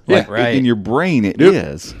is? Yeah, right. In your brain, it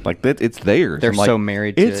is. Like that, it's theirs. They're I'm like, so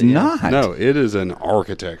married to it's it, yeah. not. No, it is an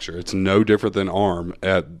architecture. It's no different than ARM.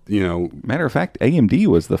 Matter of fact, AMD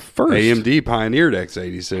was the first. AMD pioneered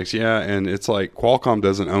x86, yeah, and it's like Qualcomm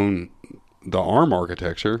doesn't own the ARM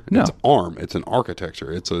architecture. No. It's ARM. It's an architecture.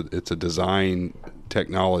 It's a design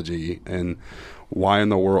technology, and why in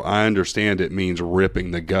the world? I understand it means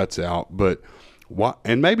ripping the guts out, but why?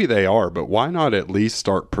 And maybe they are, but why not at least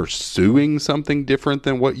start pursuing something different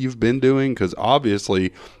than what you've been doing? Because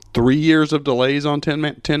obviously, 3 years of delays on 10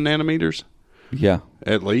 nanometers, Yeah.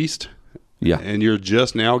 at least. Yeah. And you're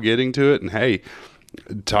just now getting to it. And hey,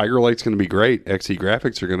 Tiger Lake's going to be great. XE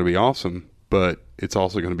graphics are going to be awesome, but it's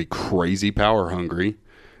also going to be crazy power hungry.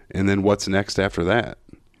 And then what's next after that?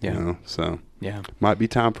 Yeah. So Yeah. might be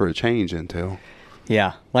time for a change, Intel.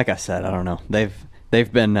 Yeah, like I said, I don't know.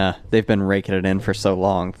 They've been raking it in for so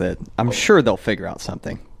long that I'm sure they'll figure out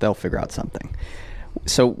something.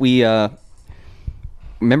 So we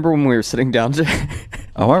remember when we were sitting down to.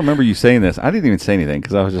 Oh, I remember you saying this. I didn't even say anything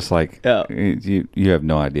because I was just like, Yeah. you have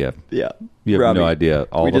no idea. Yeah, You have Robbie, no idea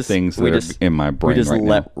all we the just- things we that just- are in my brain We just right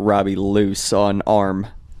let now. Robbie loose on ARM,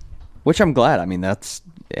 which I'm glad. I mean, that's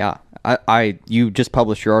you just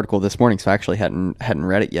published your article this morning, so I actually hadn't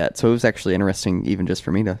read it yet. So it was actually interesting, even just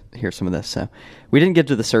for me to hear some of this. So we didn't get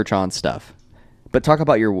to the search on stuff, but talk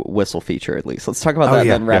about your whistle feature at least. Let's talk about that and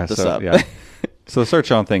then wrap this up. Yeah. So the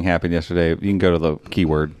search on thing happened yesterday. You can go to the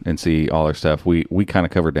keyword and see all our stuff. We kind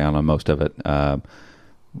of covered down on most of it.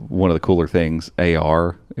 One of the cooler things,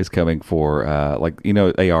 AR is coming for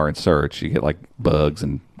AR and search. You get like bugs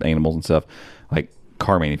and animals and stuff. Like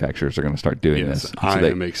car manufacturers are going to start doing Yes, this. I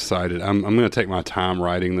am excited. I'm going to take my time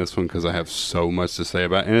writing this one because I have so much to say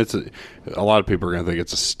about it. And it's a lot of people are going to think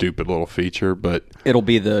it's a stupid little feature, but It'll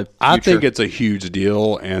be the. I future. think it's a huge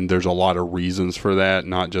deal, and there's a lot of reasons for that,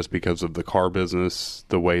 not just because of the car business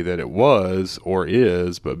the way that it was or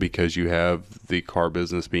is, but because you have the car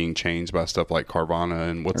business being changed by stuff like Carvana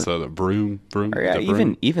and what's the other, Vroom? Or, yeah, Is that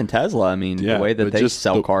Vroom? even Tesla. I mean, Yeah, the way that but they just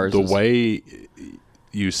sell cars. The is- way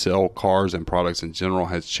you sell cars and products in general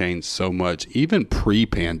has changed so much, even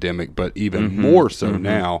pre-pandemic, but even more so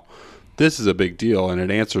now. This is a big deal, and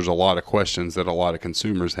it answers a lot of questions that a lot of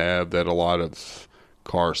consumers have that a lot of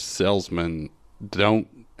car salesmen don't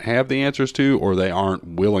have the answers to, or they aren't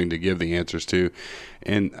willing to give the answers to.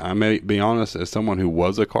 And I may be honest, as someone who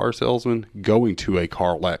was a car salesman, going to a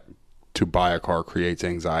car lot to buy a car creates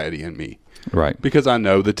anxiety in me. Right. Because I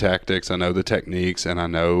know the tactics, I know the techniques, and I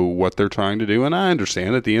know what they're trying to do. And I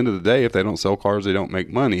understand at the end of the day, if they don't sell cars, they don't make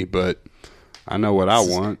money. But I know what I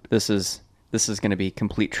want. This is going to be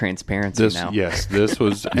complete transparency now. Yes, this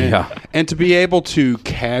was. Yeah. And to be able to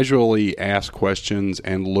casually ask questions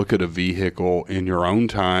and look at a vehicle in your own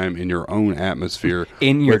time, in your own atmosphere,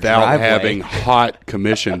 In your without driveway. having hot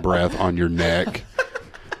commission breath on your neck.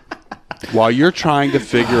 While you're trying to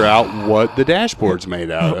figure out what the dashboard's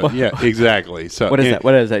made out of. Yeah, exactly. So What is that?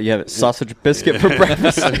 What is that? You have a sausage biscuit for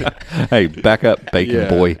breakfast? Hey, back up, bacon Yeah,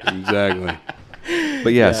 boy. Exactly.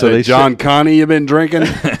 But yeah, so they John Connie, you been drinking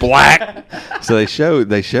black. So they showed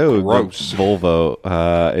Gross. Volvo.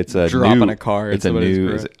 It's a Drop new, in a car. It's a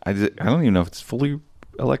new. I don't even know if it's fully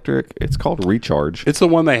electric. It's called Recharge. It's the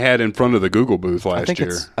one they had in front of the Google booth last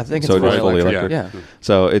year. I think it's So it is fully electric. electric? Yeah.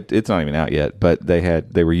 So it's not even out yet, but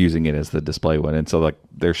they were using it as the display one, and so like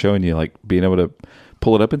they're showing you like being able to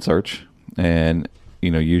pull it up in search and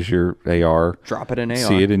use your AR, Drop it in AR.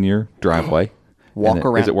 see it in your driveway, Walk and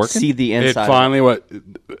around. Is it working? See the inside. It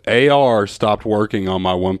finally AR stopped working on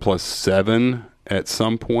my OnePlus 7 at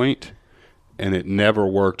some point, and it never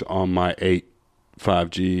worked on my 8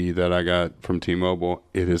 5G that I got from T-Mobile.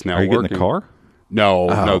 It is now Are you working. getting a car?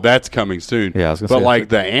 No, that's coming soon. Yeah, I was gonna but say, like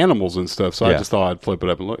the animals and stuff. So I Yeah. just thought I'd flip it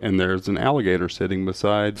up and look. And there's an alligator sitting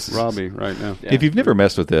beside Robbie right now. If you've never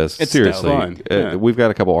messed with this, It's seriously, fun. Yeah. we've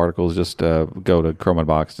got a couple articles. Just go to Chrome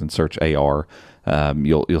Unboxed and search AR.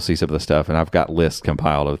 You'll see some of the stuff, and I've got lists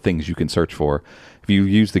compiled of things you can search for. If you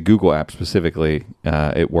use the Google app specifically,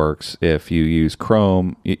 it works. If you use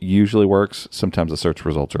Chrome, it usually works. Sometimes the search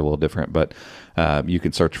results are a little different, but you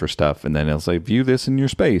can search for stuff, and then it'll say view this in your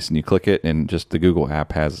space, and you click it, and just the Google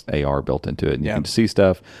app has AR built into it, and you can see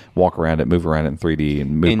stuff, walk around it, move around it in 3D,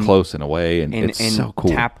 and move close and away, and it's so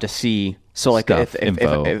cool. Tap to see. So like Stuff, if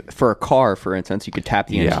info. for a car, for instance, you could tap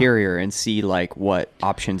the Yeah. interior and see like what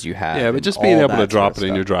options you have. Yeah, but and just being all able to that drop sort it of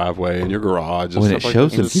in your stuff. driveway and your garage. And When it stuff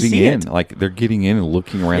shows like them that. getting see in, it. like they're getting in and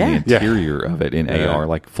looking around Yeah. the interior of it in AR,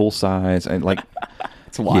 like full size, and like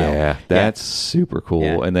It's wild. yeah, that's super cool.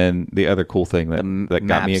 Yeah. And then the other cool thing that got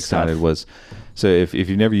map me excited stuff. was, so if you've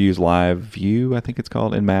never used Live View, I think it's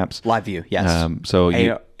called in Maps, Live view, yes. so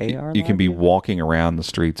you AR you can Live be View? walking around the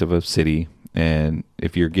streets of a city, and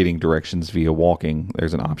if you're getting directions via walking,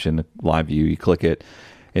 there's an option, Live View. You click it,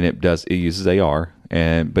 and it uses AR,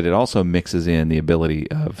 but it also mixes in the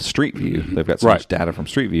ability of Street View. They've got so much data from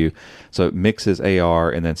Street View, so it mixes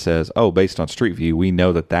AR and then says, oh, based on Street View, we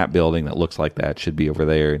know that building that looks like that should be over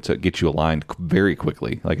there, and so it gets you aligned very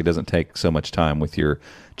quickly. Like it doesn't take so much time with your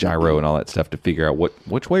gyro and all that stuff to figure out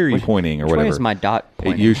which way are you pointing or Which whatever. way is my dot It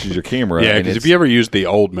pointing? uses your camera. Yeah, and because if it's- you ever used the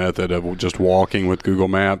old method of just walking with Google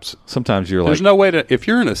Maps, sometimes you're like, there's no way to. If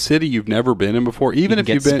you're in a city you've never been in before, even if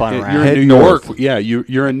can you've get been, spun you're around. Head in New York. north. Yeah,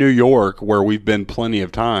 you're in New York where we've been plenty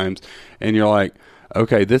of times, and you're like,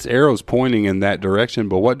 okay, this arrow's pointing in that direction,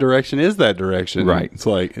 but what direction is that direction? Right. It's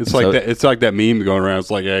like So- that. It's like that meme going around. It's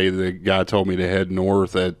like, hey, the guy told me to head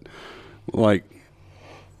north at like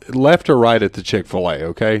left or right at the Chick-fil-A.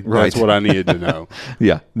 Okay, Right. That's what I needed to know.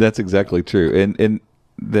 yeah, that's exactly true. And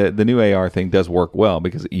the new AR thing does work well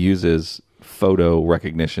because it uses photo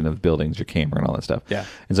recognition of buildings, your camera, and all that stuff. Yeah.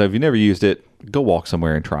 And so if you've never used it, go walk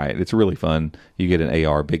somewhere and try it. It's really fun. You get an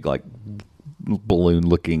AR, big like balloon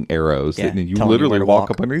looking arrows, Yeah, and you telling you literally where to walk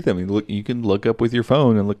walk. up underneath them. And you can look up with your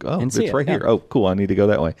phone and look. Oh, And it's see it, right here. yeah. Oh, cool. I need to go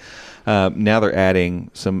that way. Now they're adding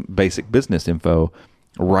some basic business info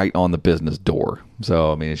right on the business door.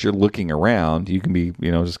 So I mean, as you're looking around, you can be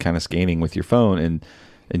just kind of scanning with your phone, and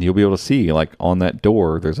you'll be able to see like on that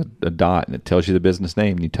door there's a dot, and it tells you the business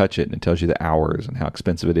name, and you touch it and it tells you the hours and how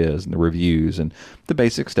expensive it is and the reviews and the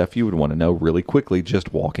basic stuff you would want to know really quickly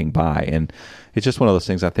just walking by. And it's just one of those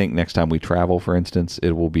things. I think next time we travel, for instance,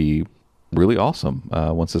 it will be really awesome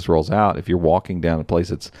once this rolls out. If you're walking down a place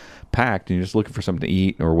that's packed and you're just looking for something to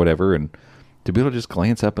eat or whatever, and to be able to just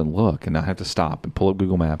glance up and look and not have to stop and pull up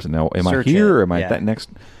Google Maps and know, am Search I here it, or am I yeah. at that next?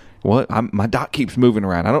 Well, my dot keeps moving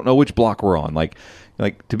around. I don't know which block we're on. Like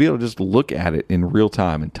to be able to just look at it in real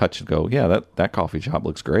time and touch and go, yeah, that coffee shop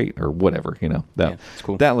looks great or whatever. That it's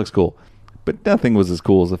cool. That looks cool. But nothing was as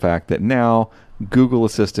cool as the fact that now Google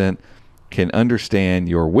Assistant can understand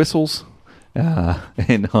your whistles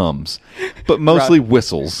and hums, but mostly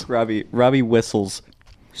whistles. Robbie whistles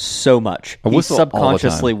so much. I He whistle all the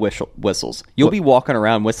subconsciously whistles. You'll be walking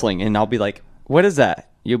around whistling, and I'll be like, "What is that?"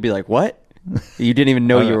 You'll be like, "What?" You didn't even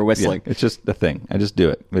know you were whistling. Yeah, it's just a thing. I just do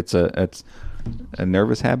it. It's a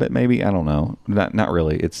nervous habit, maybe. I don't know. Not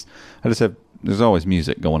really. I just have. There's always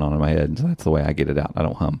music going on in my head, and so that's the way I get it out. I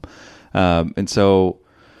don't hum, and so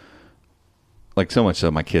like so much so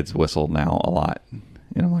my kids whistle now a lot.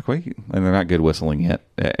 And I'm like, wait, and they're not good whistling yet.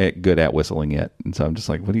 Good at whistling yet, and so I'm just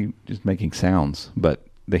like, what are you just making sounds? But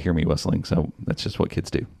they hear me whistling, so that's just what kids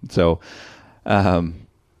do. So.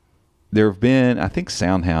 There have been, I think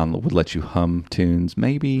SoundHound would let you hum tunes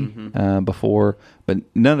maybe before, but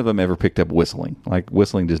none of them ever picked up whistling. Like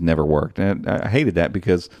whistling just never worked. And I hated that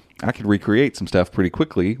because I could recreate some stuff pretty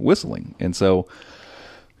quickly whistling. And so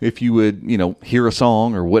if you would, hear a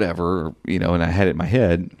song or whatever, and I had it in my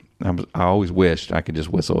head, I always wished I could just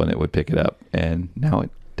whistle and it would pick it up. And now it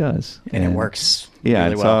does. And it works Yeah,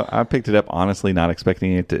 really and well. so I picked it up honestly, not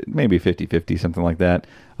expecting it to maybe 50-50, something like that.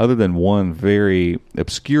 Other than one very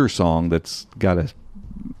obscure song that's got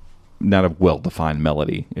not a well-defined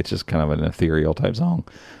melody. It's just kind of an ethereal type song.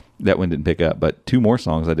 That one didn't pick up, but two more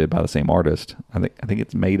songs I did by the same artist. I think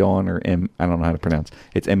it's Madeon or I don't know how to pronounce.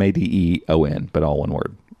 It's Madeon, but all one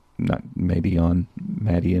word. Not Madion.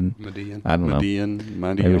 I don't know. Madian.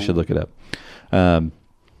 Maybe we should look it up.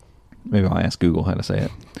 Maybe I'll ask Google how to say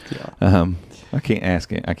it. Yeah. I can't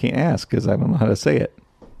ask it. I can't ask because I don't know how to say it.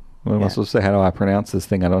 What am I supposed to say? How do I pronounce this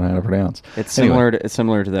thing I don't know how to pronounce? It's Anyway.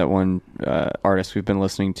 similar to that one artist we've been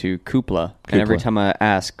listening to, Kupla. And every Kupla. time I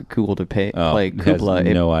ask Google to play has Kupla,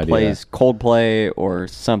 it no idea. plays Coldplay or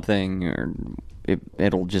something, or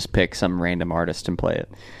it'll just pick some random artist and play it.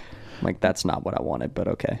 I'm like, that's not what I wanted, but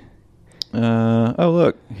okay. Oh,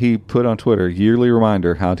 look. He put on Twitter, yearly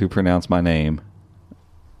reminder how to pronounce my name.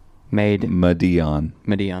 Madeon.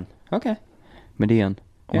 Madeon. Okay. Madeon.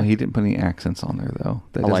 Well, he didn't put any accents on there, though.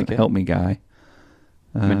 That I doesn't like it. help me, guy.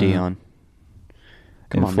 Madeon.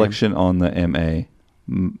 Come on, Inflection on the M-A.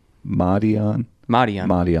 Madion? Madeon.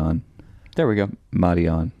 Madion. There we go.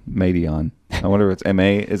 Madion. I wonder if it's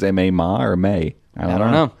M-A. Is M-A Ma or May? I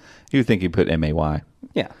don't know. You would think he'd put M-A-Y.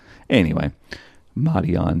 Yeah. Anyway,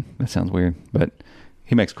 Madion. That sounds weird, but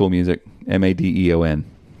he makes cool music. M-A-D-E-O-N.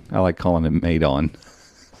 I like calling him Madeon.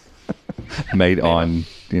 Made on,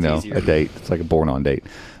 easier. a date. It's like a born on date.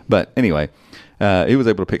 But anyway, he was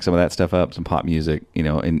able to pick some of that stuff up, some pop music,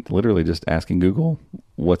 and literally just asking Google,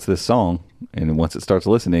 what's this song? And once it starts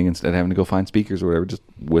listening, instead of having to go find speakers or whatever, just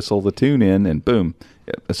whistle the tune in and boom.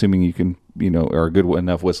 Assuming you can, are a good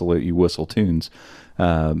enough whistle that you whistle tunes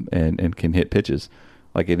and can hit pitches.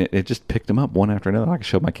 Like, it just picked them up one after another. I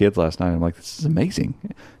showed my kids last night. I'm like, this is amazing.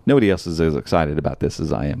 Nobody else is as excited about this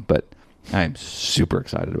as I am, but I am super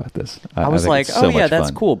excited about this. I was think like, it's so oh, yeah, much that's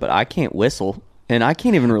fun. cool, but I can't whistle. And I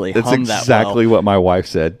can't even really That's hum that well. exactly what my wife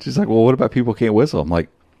said. She's like, well, what about people who can't whistle? I'm like,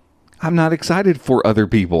 I'm not excited for other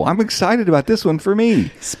people. I'm excited about this one for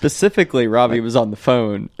me. Specifically, Robbie was on the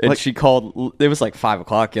phone, and she called. It was like 5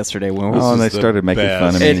 o'clock yesterday when we Oh, and they the started making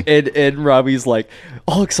fun of best. me. and Robbie's like,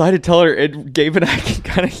 all excited, tell her, and Gabe and I can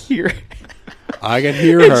kind of hear. I could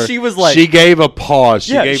hear And her. she was like- she gave a pause.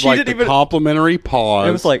 She Yeah, gave she like didn't the even- complimentary pause.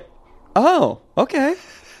 It was like, oh, okay.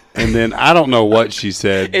 and then I don't know what she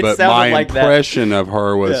said, It but sounded my like that. impression of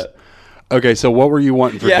her was, Yeah. okay, so what were you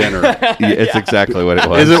wanting for dinner? Yeah, it's exactly what it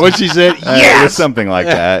was. Is it what she said? It was Yes! something like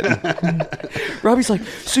that. Robbie's like,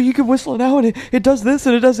 so you can whistle now, and it does this,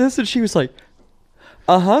 and it does this, and she was like,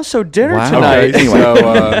 so dinner Wow. tonight. Okay. Anyway.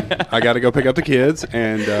 So I got to go pick up the kids,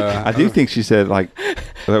 and I do think she said, like,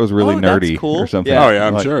 that was really Oh, that's nerdy cool. or something. Yeah. Oh, yeah,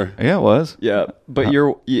 I'm Like, sure. Yeah, it was. Yeah, but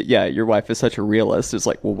your wife is such a realist. It's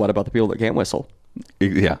like, well, what about the people that can't whistle?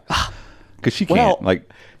 Yeah. Because she Well, can't,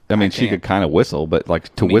 like, I mean, she can't. could kind of whistle, but,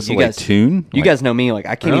 like, to I mean, whistle you guys, a tune? You like, guys know me. Like,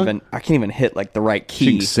 I can't Really? even hit like the right She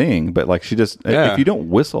key. can sing, but, like, she just, Yeah. if you don't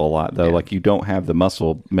whistle a lot, though, Yeah. like, you don't have the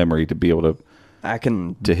muscle memory to be able I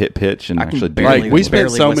can. to hit pitch and I can actually do barely- anything like we with it. spent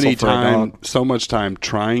barely so whistle many for a dog. so much time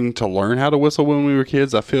trying to learn how to whistle when we were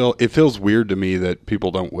kids. It feels weird to me that people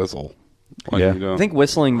don't whistle. Like, Yeah. you know. I think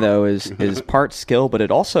whistling though is part skill, but it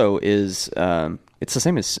also is. It's the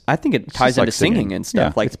same as I think it ties just like into singing singing. and stuff.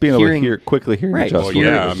 Yeah, like it's being hearing, able to quickly hear right, just Well, what it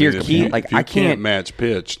yeah, is. I hear mean, key. if Like you I can't match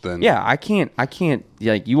pitch, then Yeah, I can't.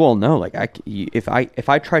 Like you all know. Like if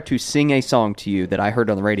I try to sing a song to you that I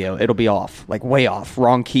heard on the radio, it'll be off, like way off,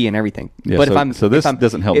 wrong key and everything. Yeah, but so this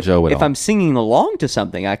doesn't help Joe at If all. I'm singing along to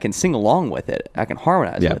something, I can sing along with it. I can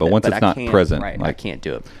harmonize. Yeah, with but it, once it's I not can't- present, right? I like- can't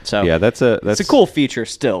do it. So Yeah, that's it's a cool feature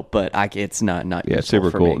still, but it's not. Yeah, useful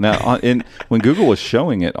super for cool. me. Now, when Google was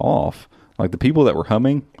showing it off, like the people that were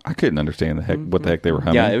humming, I couldn't understand what the heck they were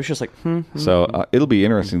humming. yeah, it was just like So it'll be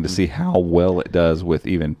interesting to see how well it does with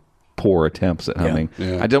even poor attempts at humming.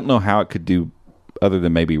 Yeah. I don't know how it could do other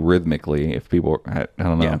than maybe rhythmically. If people, I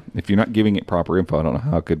don't know. Yeah. If you're not giving it proper info, I don't know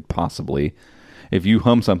how it could possibly. If you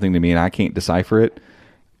hum something to me and I can't decipher it,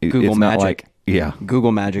 Google it's not magic. like yeah.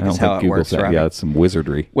 Google magic I don't is how think it Google's works. that. Right? Yeah, it's some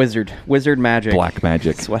wizardry. Wizard magic, Black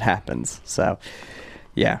magic. That's what happens. So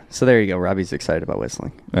yeah, so there you go. Robbie's excited about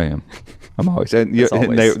whistling. I am. I'm always. And, As and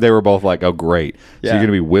always. they were both like, "Oh, great! So Yeah. you're going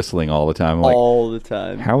to be whistling all the time." I'm like, All the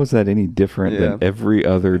time. how is that any different Yeah. than every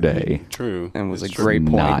other day? true. And was It's a true. great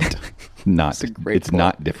point. Not. a great It's point.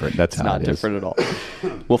 not different. That's It's how not it is. different at all.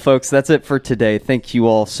 Well, folks, that's it for today. Thank you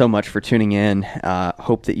all so much for tuning in.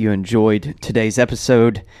 Hope that you enjoyed today's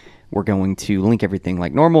episode. We're going to link everything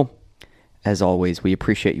like normal. As always, we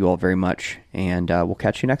appreciate you all very much, and we'll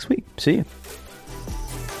catch you next week. See you.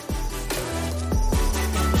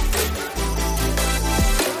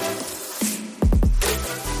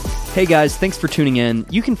 Hey guys, thanks for tuning in.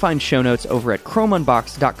 You can find show notes over at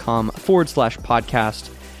chromeunboxed.com/podcast.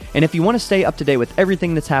 And if you want to stay up to date with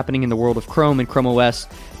everything that's happening in the world of Chrome and Chrome OS,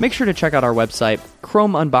 make sure to check out our website,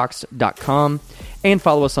 chromeunboxed.com, and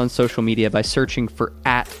follow us on social media by searching for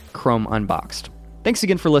 @ChromeUnboxed. Thanks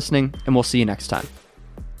again for listening, and we'll see you next time.